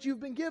 Enjoy what you've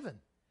been given.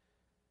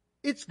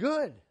 It's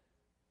good.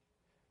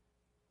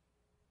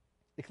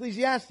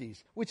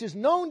 Ecclesiastes, which is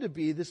known to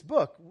be this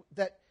book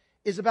that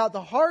is about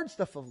the hard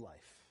stuff of life.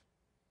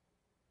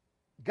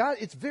 God,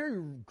 it's very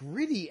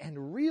gritty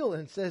and real,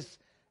 and says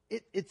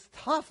it's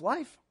tough.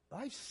 Life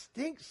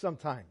stinks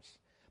sometimes.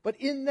 But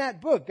in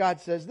that book,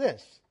 God says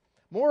this.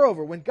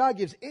 Moreover, when God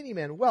gives any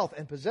man wealth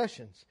and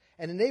possessions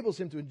and enables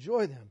him to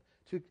enjoy them,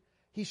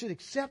 he should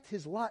accept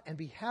his lot and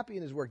be happy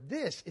in his work.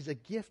 This is a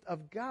gift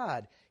of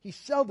God.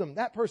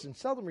 That person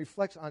seldom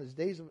reflects on the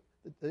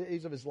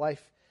days of his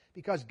life,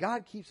 because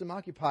God keeps him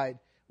occupied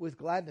with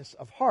gladness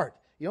of heart.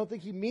 You don't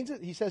think he means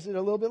it? He says it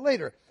a little bit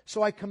later.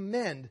 So I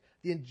commend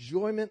the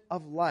enjoyment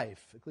of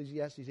life,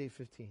 Ecclesiastes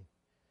 8:15,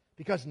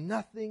 because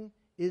nothing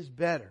is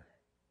better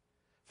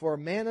for a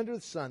man under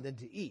the sun than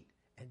to eat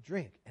and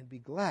drink and be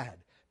glad.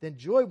 Then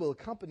joy will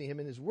accompany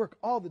him in his work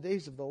all the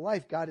days of the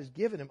life God has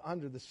given him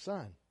under the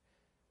sun.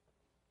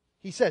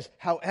 He says,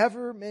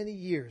 however many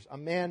years a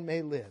man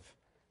may live,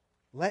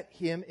 let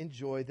him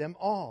enjoy them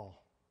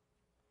all.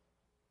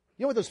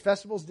 You know what those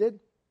festivals did?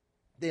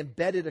 They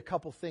embedded a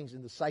couple things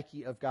in the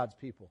psyche of God's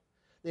people.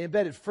 They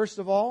embedded, first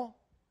of all,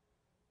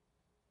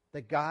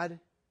 that God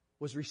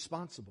was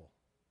responsible,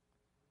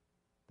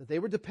 that they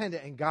were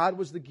dependent, and God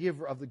was the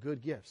giver of the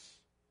good gifts.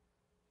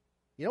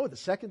 You know what the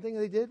second thing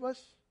they did was?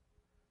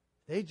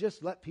 They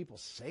just let people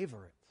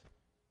savor it,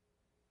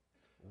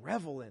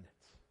 revel in it,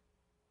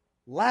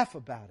 laugh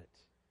about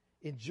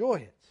it, enjoy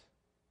it.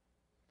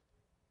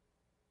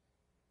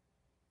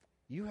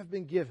 You have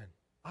been given,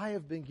 I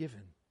have been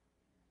given,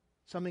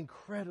 some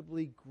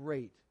incredibly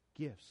great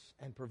gifts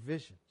and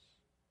provisions.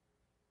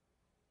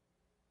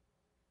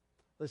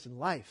 Listen,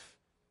 life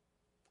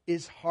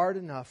is hard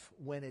enough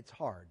when it's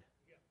hard.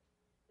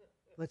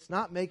 Let's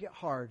not make it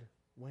hard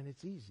when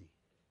it's easy.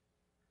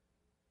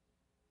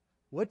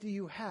 What do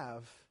you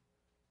have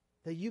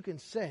that you can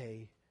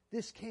say,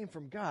 this came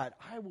from God?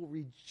 I will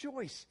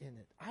rejoice in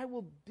it. I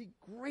will be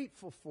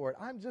grateful for it.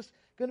 I'm just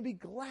going to be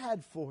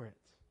glad for it.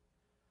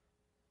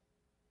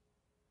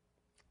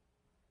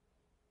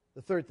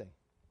 The third thing,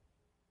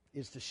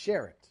 is to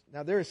share it.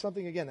 Now, there is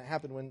something, again, that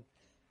happened when,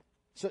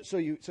 so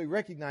you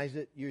recognize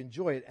it, you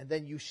enjoy it, and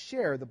then you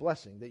share the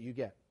blessing that you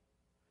get.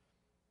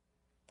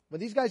 When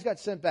these guys got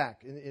sent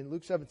back in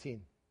Luke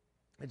 17,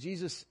 and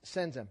Jesus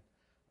sends them,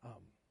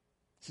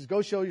 he says,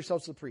 go show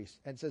yourselves to the priest.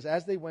 And it says,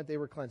 as they went, they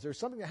were cleansed. There's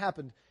something that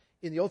happened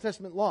in the Old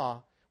Testament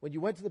law when you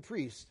went to the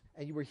priest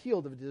and you were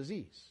healed of a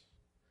disease.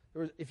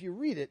 If you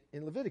read it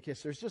in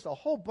Leviticus, there's just a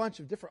whole bunch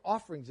of different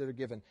offerings that are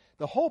given.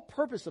 The whole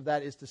purpose of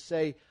that is to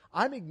say,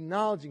 I'm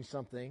acknowledging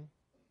something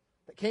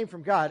that came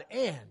from God,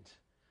 and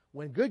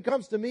when good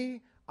comes to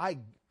me,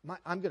 I'm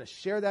going to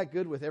share that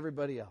good with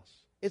everybody else.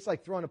 It's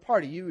like throwing a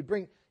party. You would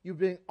bring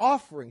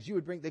offerings.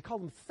 They call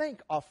them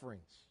thank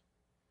offerings.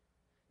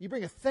 You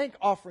bring a thank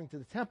offering to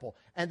the temple,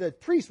 and the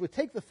priest would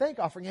take the thank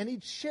offering and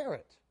he'd share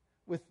it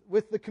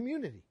with the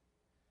community.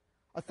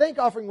 A thank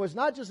offering was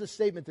not just a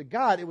statement to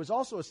God, it was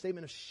also a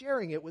statement of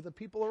sharing it with the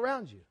people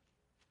around you.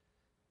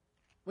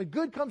 When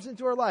good comes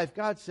into our life,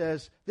 God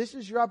says, this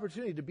is your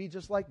opportunity to be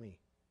just like me.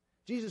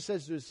 Jesus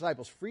says to his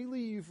disciples,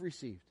 freely you've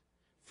received,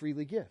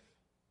 freely give.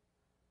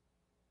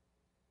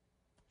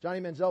 Johnny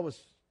Manziel was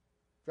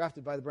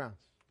drafted by the Browns.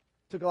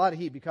 Took a lot of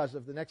heat because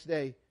of the next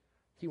day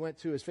he went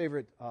to his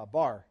favorite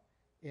bar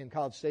in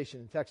College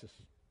Station in Texas.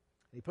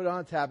 And he put it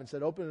on a tab and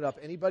said, open it up.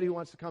 Anybody who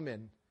wants to come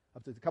in,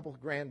 up to a couple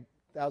of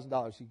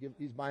 $1,000,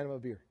 he's buying them a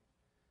beer.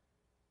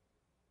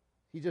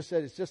 He just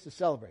said it's just to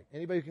celebrate.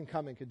 Anybody who can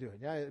come in can do it.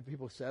 Yeah,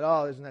 people said,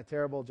 oh, isn't that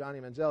terrible? Johnny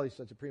Manziel, he's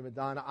such a prima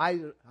donna.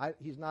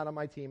 He's not on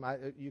my team.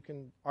 You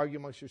can argue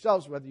amongst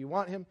yourselves whether you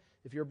want him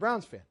if you're a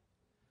Browns fan.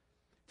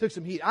 Took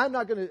some heat. I'm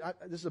not going to,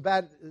 this is a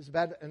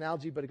bad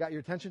analogy, but it got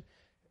your attention.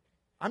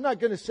 I'm not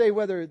going to say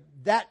whether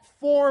that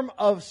form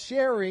of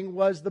sharing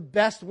was the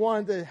best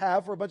one to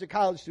have for a bunch of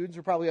college students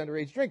who are probably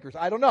underage drinkers.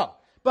 I don't know.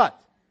 But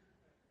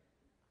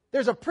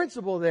there's a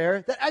principle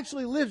there that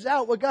actually lives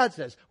out what God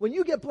says. When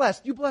you get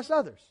blessed, you bless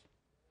others.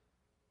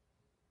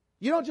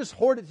 You don't just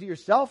hoard it to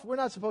yourself. We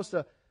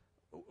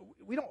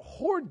don't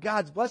hoard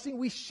God's blessing.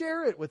 We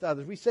share it with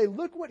others. We say,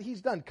 look what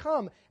he's done.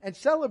 Come and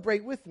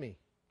celebrate with me.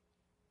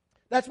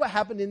 That's what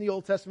happened in the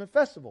Old Testament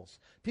festivals.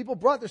 People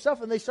brought their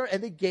stuff and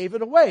they gave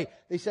it away.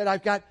 They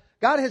said,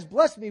 God has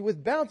blessed me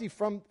with bounty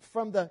from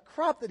the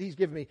crop that he's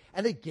given me.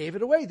 And they gave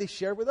it away. They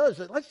shared with others.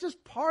 Let's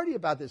just party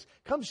about this.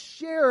 Come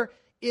share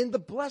in the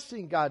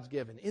blessing God's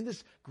given, in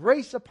this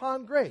grace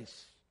upon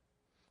grace.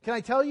 Can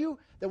I tell you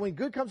that when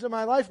good comes in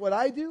my life, what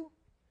I do?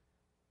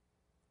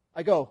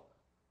 I go,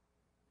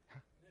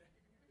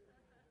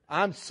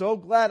 I'm so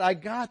glad I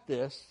got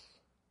this.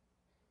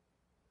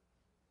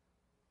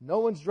 No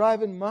one's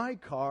driving my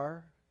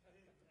car.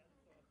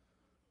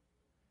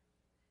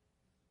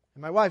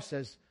 And my wife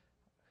says,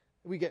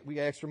 we get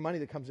extra money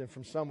that comes in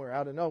from somewhere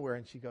out of nowhere.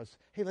 And she goes,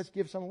 hey, let's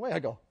give some away. I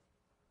go,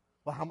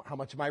 well, how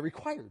much am I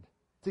required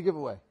to give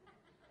away?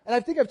 And I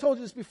think I've told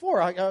you this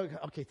before. I go,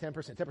 okay,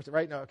 10%,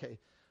 right? No, okay.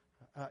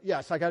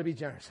 Yes, I got to be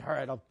generous. All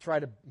right, I'll try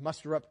to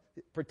muster up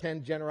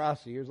pretend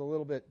generosity. Here's a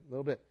little bit.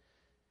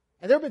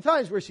 And there have been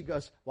times where she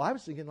goes, well, I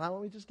was thinking, why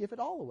don't we just give it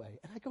all away?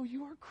 And I go,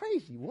 you are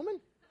crazy, woman.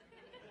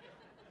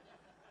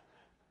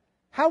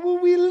 How will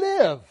we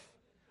live?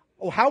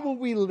 Oh, how will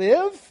we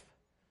live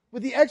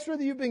with the extra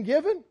that you've been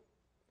given?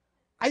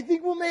 I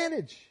think we'll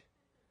manage.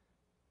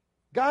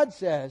 God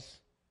says,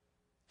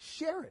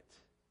 share it.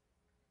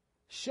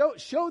 Show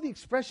the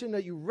expression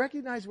that you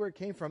recognize where it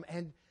came from,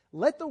 and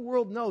let the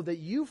world know that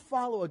you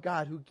follow a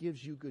God who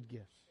gives you good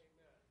gifts.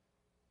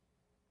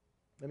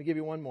 Let me give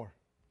you one more.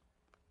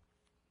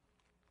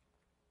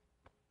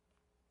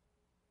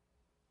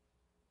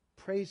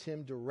 Praise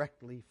him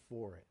directly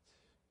for it.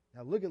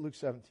 Now look at Luke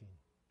 17.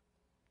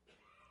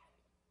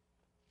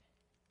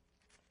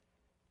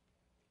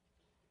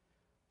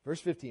 Verse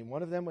 15,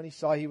 one of them, when he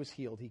saw he was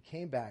healed, he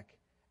came back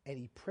and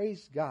he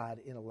praised God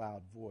in a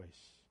loud voice.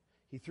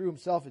 He threw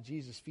himself at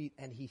Jesus' feet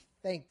and he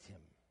thanked him.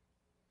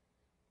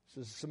 So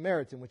this is a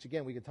Samaritan, which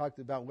again we could talk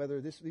about whether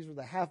these were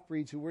the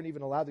half-breeds who weren't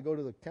even allowed to go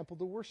to the temple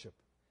to worship.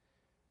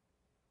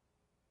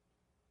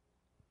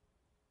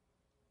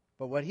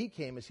 But what he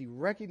came is he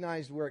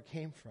recognized where it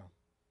came from.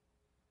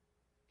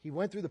 He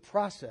went through the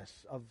process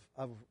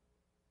of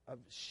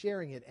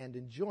sharing it and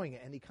enjoying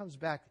it, and he comes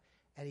back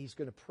and he's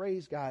going to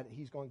praise God.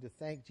 He's going to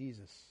thank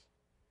Jesus.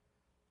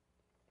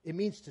 It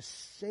means to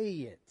say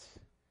it.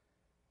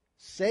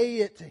 Say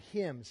it to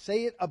him.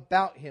 Say it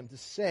about him. To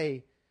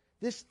say,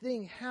 this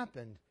thing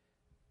happened.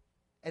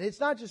 And it's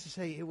not just to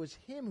say it was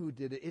him who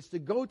did it. It's to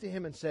go to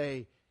him and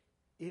say,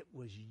 it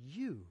was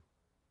you.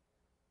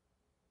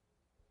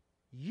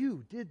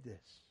 You did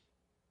this.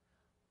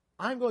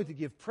 I'm going to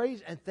give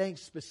praise and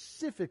thanks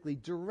specifically,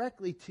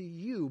 directly to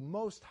you,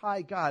 Most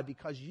High God,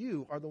 because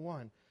you are the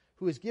one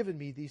who has given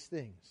me these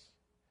things.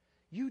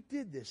 You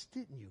did this,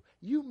 didn't you?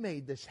 You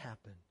made this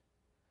happen.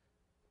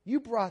 You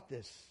brought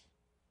this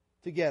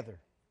together.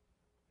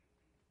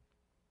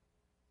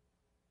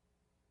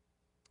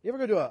 You ever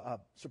go to a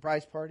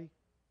surprise party?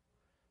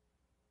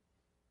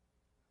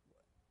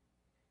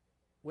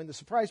 When the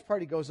surprise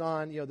party goes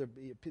on,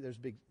 there's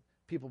big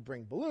people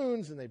bring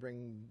balloons and they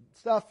bring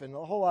stuff, and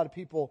a whole lot of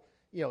people,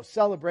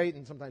 celebrate,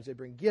 and sometimes they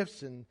bring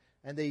gifts, and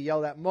they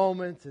yell that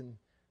moment, and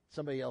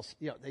somebody else,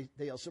 they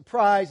yell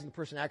surprise, and the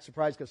person acts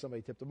surprised because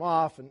somebody tipped them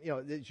off, and,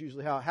 it's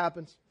usually how it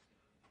happens.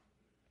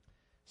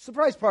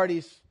 Surprise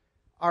parties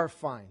are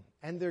fine,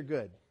 and they're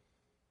good.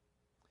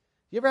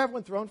 You ever have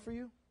one thrown for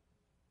you?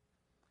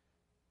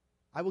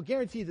 I will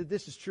guarantee that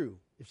this is true.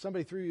 If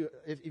somebody threw you,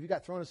 if you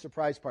got thrown a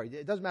surprise party,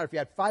 it doesn't matter if you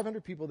had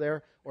 500 people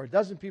there or a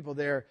dozen people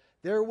there,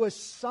 there was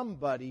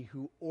somebody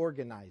who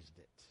organized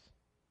it.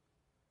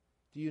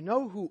 Do you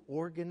know who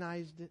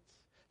organized it?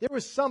 There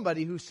was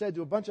somebody who said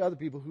to a bunch of other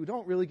people who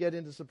don't really get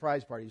into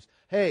surprise parties,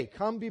 hey,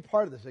 come be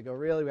part of this. They go,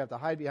 really? We have to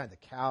hide behind the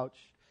couch?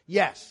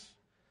 Yes.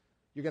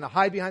 You're going to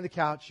hide behind the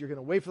couch. You're going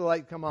to wait for the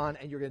light to come on,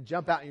 and you're going to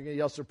jump out, and you're going to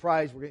yell,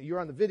 surprise. You're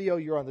on the video.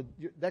 You're on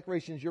the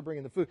decorations. You're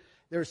bringing the food.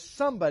 There's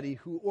somebody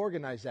who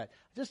organized that.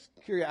 Just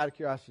out of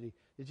curiosity,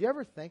 did you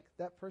ever thank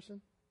that person?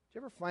 Did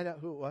you ever find out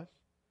who it was?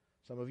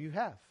 Some of you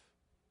have.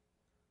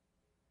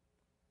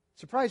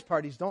 Surprise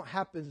parties don't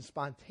happen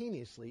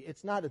spontaneously.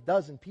 It's not a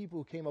dozen people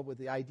who came up with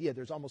the idea.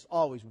 There's almost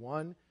always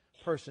one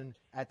person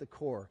at the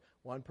core,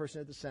 one person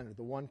at the center,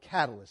 the one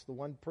catalyst, the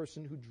one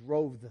person who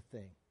drove the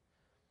thing.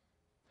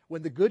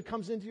 When the good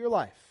comes into your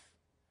life,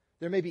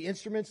 there may be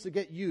instruments that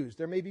get used.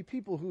 There may be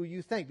people who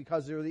you thank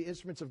because they're the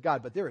instruments of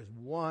God, but there is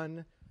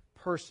one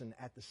person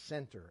at the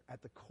center,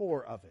 at the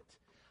core of it.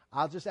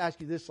 I'll just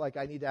ask you this like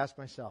I need to ask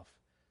myself.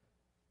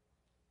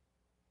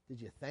 Did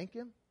you thank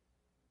him?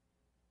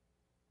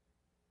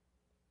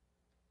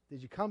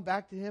 Did you come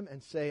back to him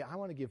and say, I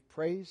want to give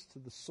praise to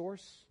the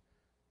source,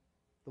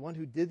 the one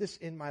who did this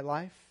in my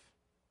life?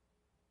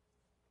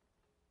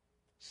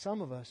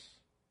 Some of us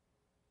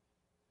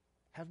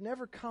have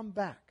never come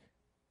back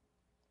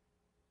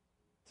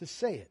to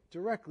say it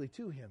directly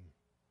to him,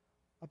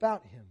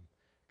 about him.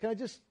 Can I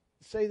just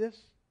say this?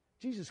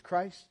 Jesus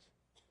Christ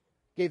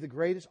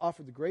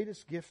offered the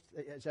greatest gift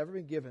that has ever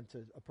been given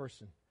to a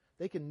person.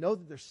 They can know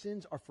that their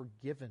sins are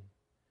forgiven.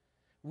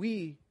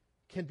 We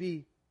can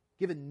be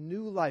given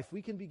new life.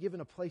 We can be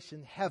given a place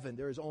in heaven.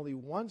 There is only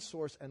one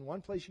source and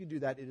one place you can do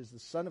that. It is the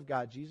Son of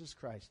God, Jesus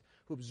Christ,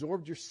 who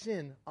absorbed your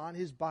sin on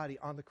his body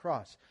on the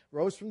cross,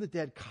 rose from the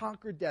dead,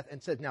 conquered death,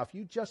 and said, now if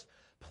you just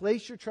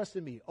place your trust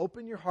in me,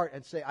 open your heart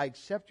and say, I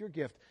accept your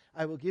gift,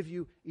 I will give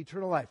you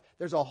eternal life.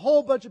 There's a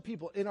whole bunch of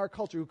people in our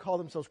culture who call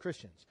themselves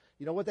Christians.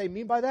 You know what they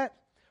mean by that?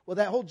 Well,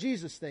 that whole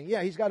Jesus thing,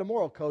 yeah, he's got a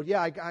moral code.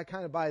 Yeah, I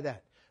kind of buy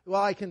that.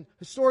 Well, I can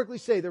historically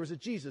say there was a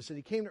Jesus and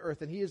he came to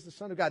earth and he is the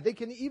Son of God. They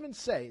can even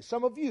say,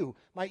 some of you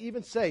might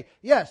even say,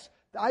 yes,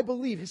 I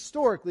believe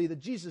historically that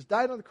Jesus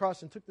died on the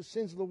cross and took the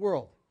sins of the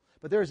world.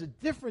 But there is a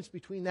difference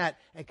between that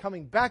and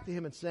coming back to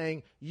him and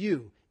saying,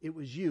 it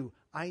was you,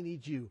 I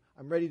need you,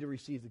 I'm ready to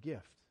receive the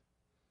gift.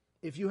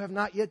 If you have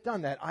not yet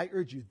done that, I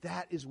urge you,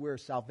 that is where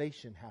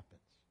salvation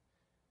happens.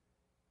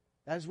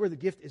 That is where the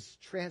gift is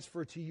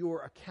transferred to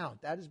your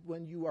account. That is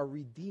when you are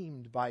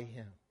redeemed by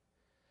him.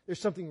 There's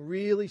something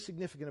really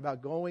significant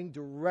about going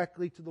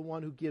directly to the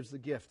one who gives the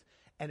gift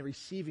and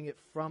receiving it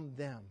from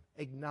them,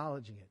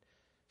 acknowledging it.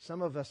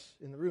 Some of us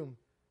in the room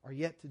are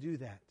yet to do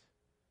that.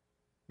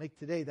 Make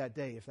today that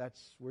day if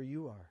that's where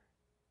you are.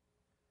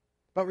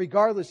 But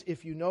regardless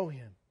if you know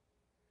him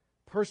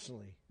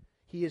personally,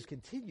 he has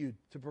continued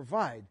to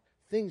provide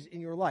things in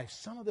your life.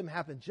 Some of them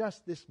happened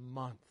just this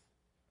month.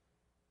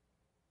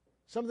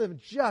 Some of them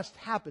just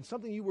happened.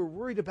 Something you were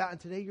worried about, and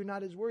today you're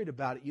not as worried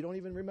about it. You don't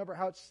even remember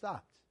how it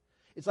stopped.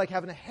 It's like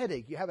having a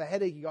headache. You have a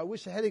headache. You go, I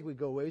wish the headache would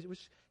go away. I wish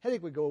the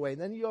headache would go away.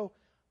 And then you go,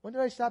 when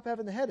did I stop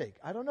having the headache?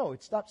 I don't know.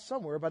 It stopped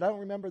somewhere, but I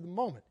don't remember the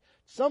moment.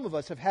 Some of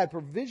us have had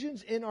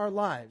provisions in our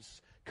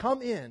lives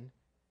come in,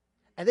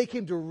 and they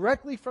came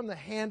directly from the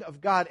hand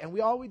of God, and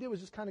all we did was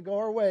just kind of go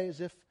our way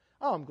as if,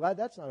 oh, I'm glad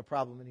that's not a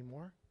problem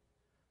anymore.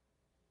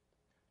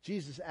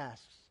 Jesus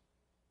asks,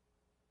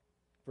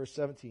 verse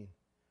 17,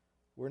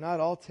 were not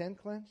all 10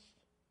 cleansed?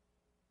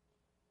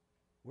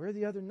 Where are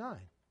the other 9?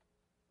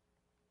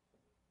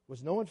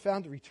 Was no one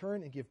found to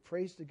return and give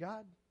praise to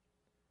God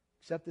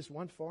except this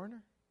one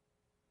foreigner?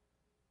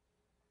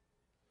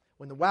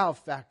 When the wow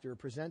factor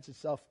presents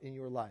itself in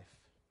your life,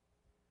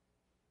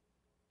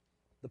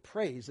 the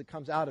praise that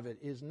comes out of it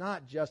is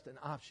not just an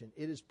option.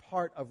 It is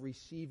part of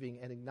receiving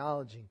and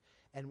acknowledging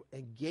and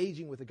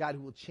engaging with a God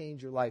who will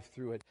change your life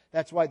through it.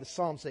 That's why the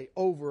Psalms say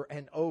over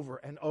and over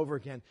and over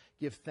again,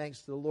 give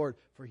thanks to the Lord,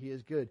 for he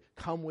is good.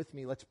 Come with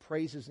me, let's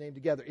praise his name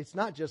together. It's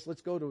not just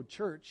let's go to a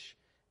church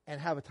and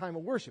have a time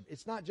of worship.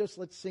 It's not just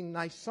let's sing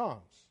nice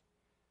songs.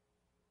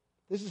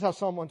 This is how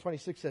Psalm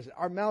 126 says it.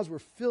 Our mouths were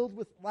filled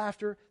with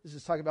laughter. This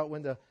is talking about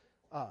when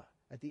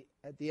at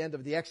the end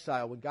of the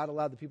exile, when God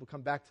allowed the people to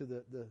come back to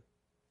the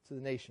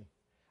nation.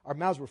 Our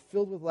mouths were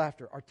filled with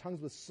laughter, our tongues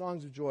with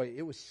songs of joy.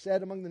 It was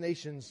said among the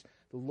nations,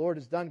 the Lord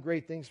has done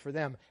great things for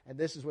them. And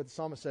this is what the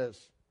psalmist says.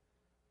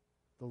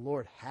 The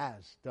Lord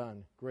has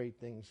done great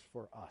things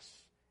for us,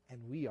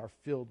 and we are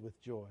filled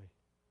with joy.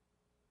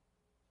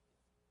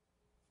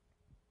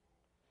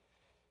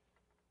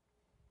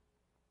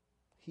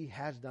 He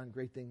has done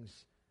great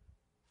things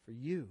for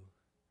you.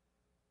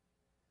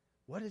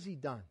 What has he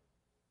done?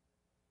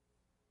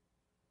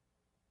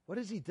 What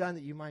has he done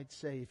that you might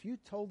say? If you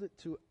told it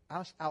to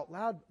us out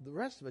loud, the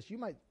rest of us, you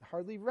might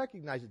hardly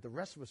recognize it. The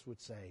rest of us would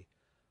say,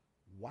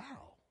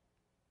 wow.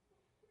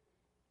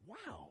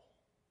 Wow.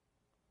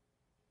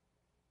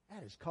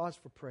 That is cause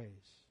for praise.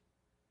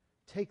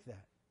 Take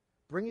that.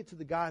 Bring it to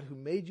the God who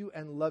made you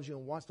and loves you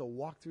and wants to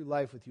walk through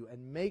life with you,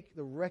 and make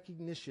the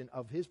recognition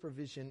of his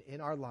provision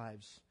in our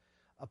lives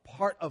a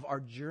part of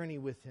our journey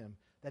with him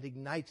that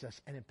ignites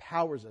us and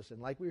empowers us. And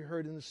like we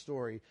heard in the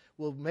story,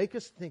 will make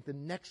us think the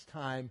next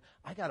time,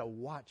 I got to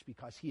watch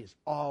because he is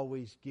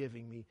always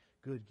giving me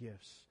good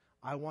gifts.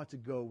 I want to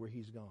go where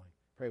he's going.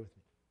 Pray with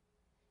me.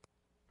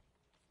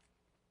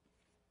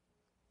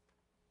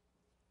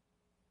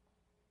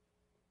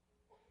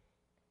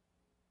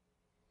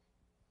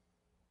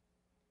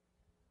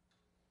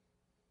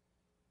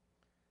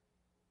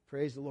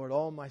 Praise the Lord,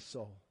 all my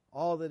soul,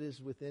 all that is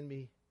within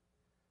me.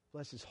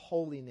 Bless his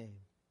holy name.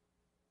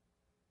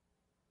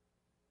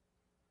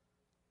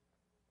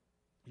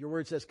 Your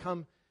word says,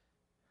 come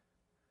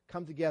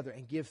together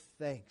and give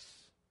thanks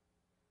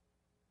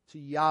to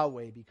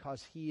Yahweh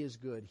because he is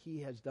good. He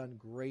has done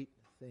great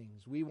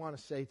things. We want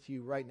to say to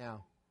you right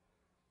now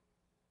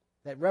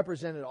that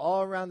represented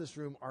all around this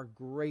room are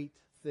great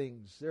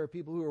things. There are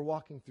people who are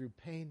walking through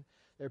pain.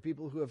 There are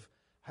people who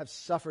have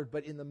suffered,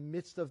 but in the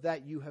midst of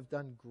that, you have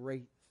done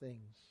great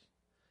things.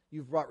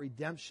 You've brought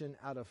redemption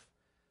out of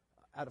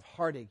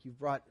heartache. You've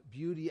brought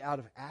beauty out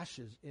of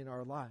ashes in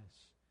our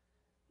lives.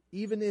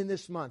 Even in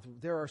this month,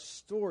 there are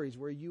stories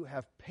where you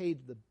have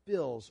paid the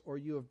bills, or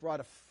you have brought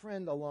a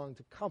friend along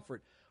to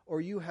comfort, or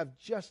you have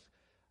just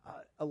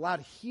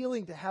allowed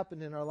healing to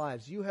happen in our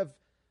lives. You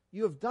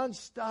have done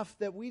stuff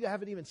that we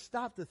haven't even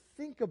stopped to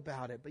think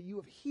about it, but you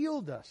have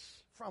healed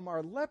us from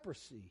our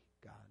leprosy,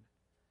 God.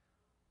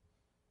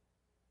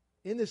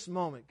 In this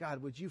moment,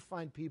 God, would you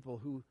find people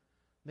who,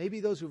 maybe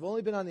those who've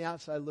only been on the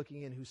outside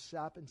looking in, who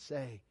stop and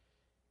say,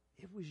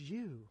 it was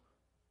you.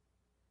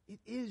 It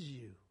is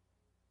you.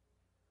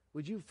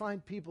 Would you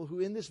find people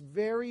who in this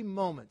very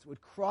moment would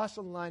cross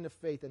a line of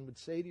faith and would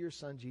say to your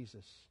son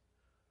Jesus,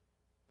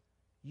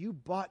 you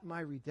bought my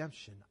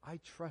redemption. I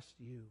trust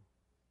you.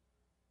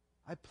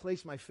 I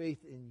place my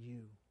faith in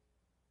you.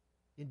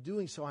 In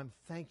doing so, I'm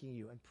thanking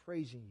you and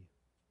praising you.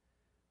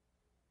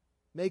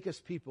 Make us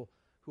people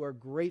who are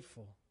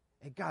grateful.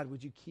 And God,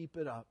 would you keep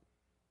it up?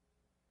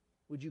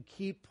 Would you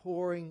keep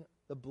pouring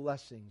the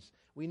blessings?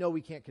 We know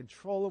we can't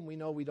control them. We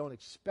know we don't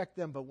expect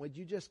them. But would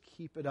you just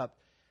keep it up?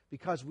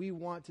 Because we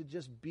want to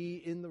just be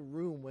in the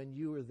room when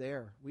you are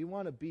there. We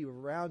want to be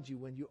around you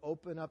when you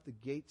open up the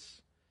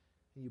gates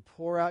and you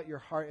pour out your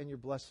heart and your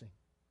blessing.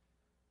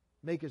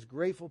 Make us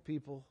grateful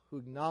people who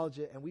acknowledge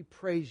it, and we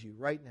praise you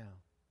right now.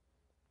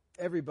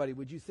 Everybody,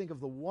 would you think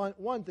of the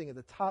one thing at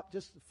the top,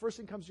 just the first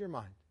thing comes to your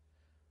mind,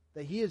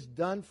 that he has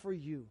done for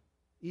you,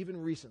 even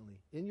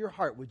recently, in your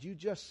heart? Would you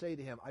just say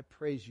to him, I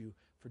praise you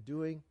for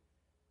doing,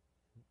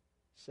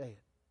 say it.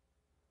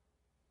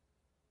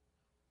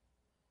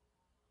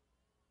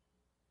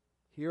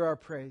 Hear our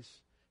praise.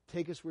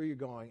 Take us where you're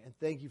going. And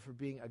thank you for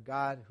being a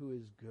God who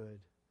is good.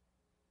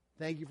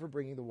 Thank you for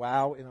bringing the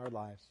wow in our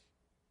lives.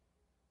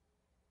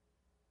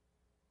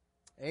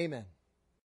 Amen.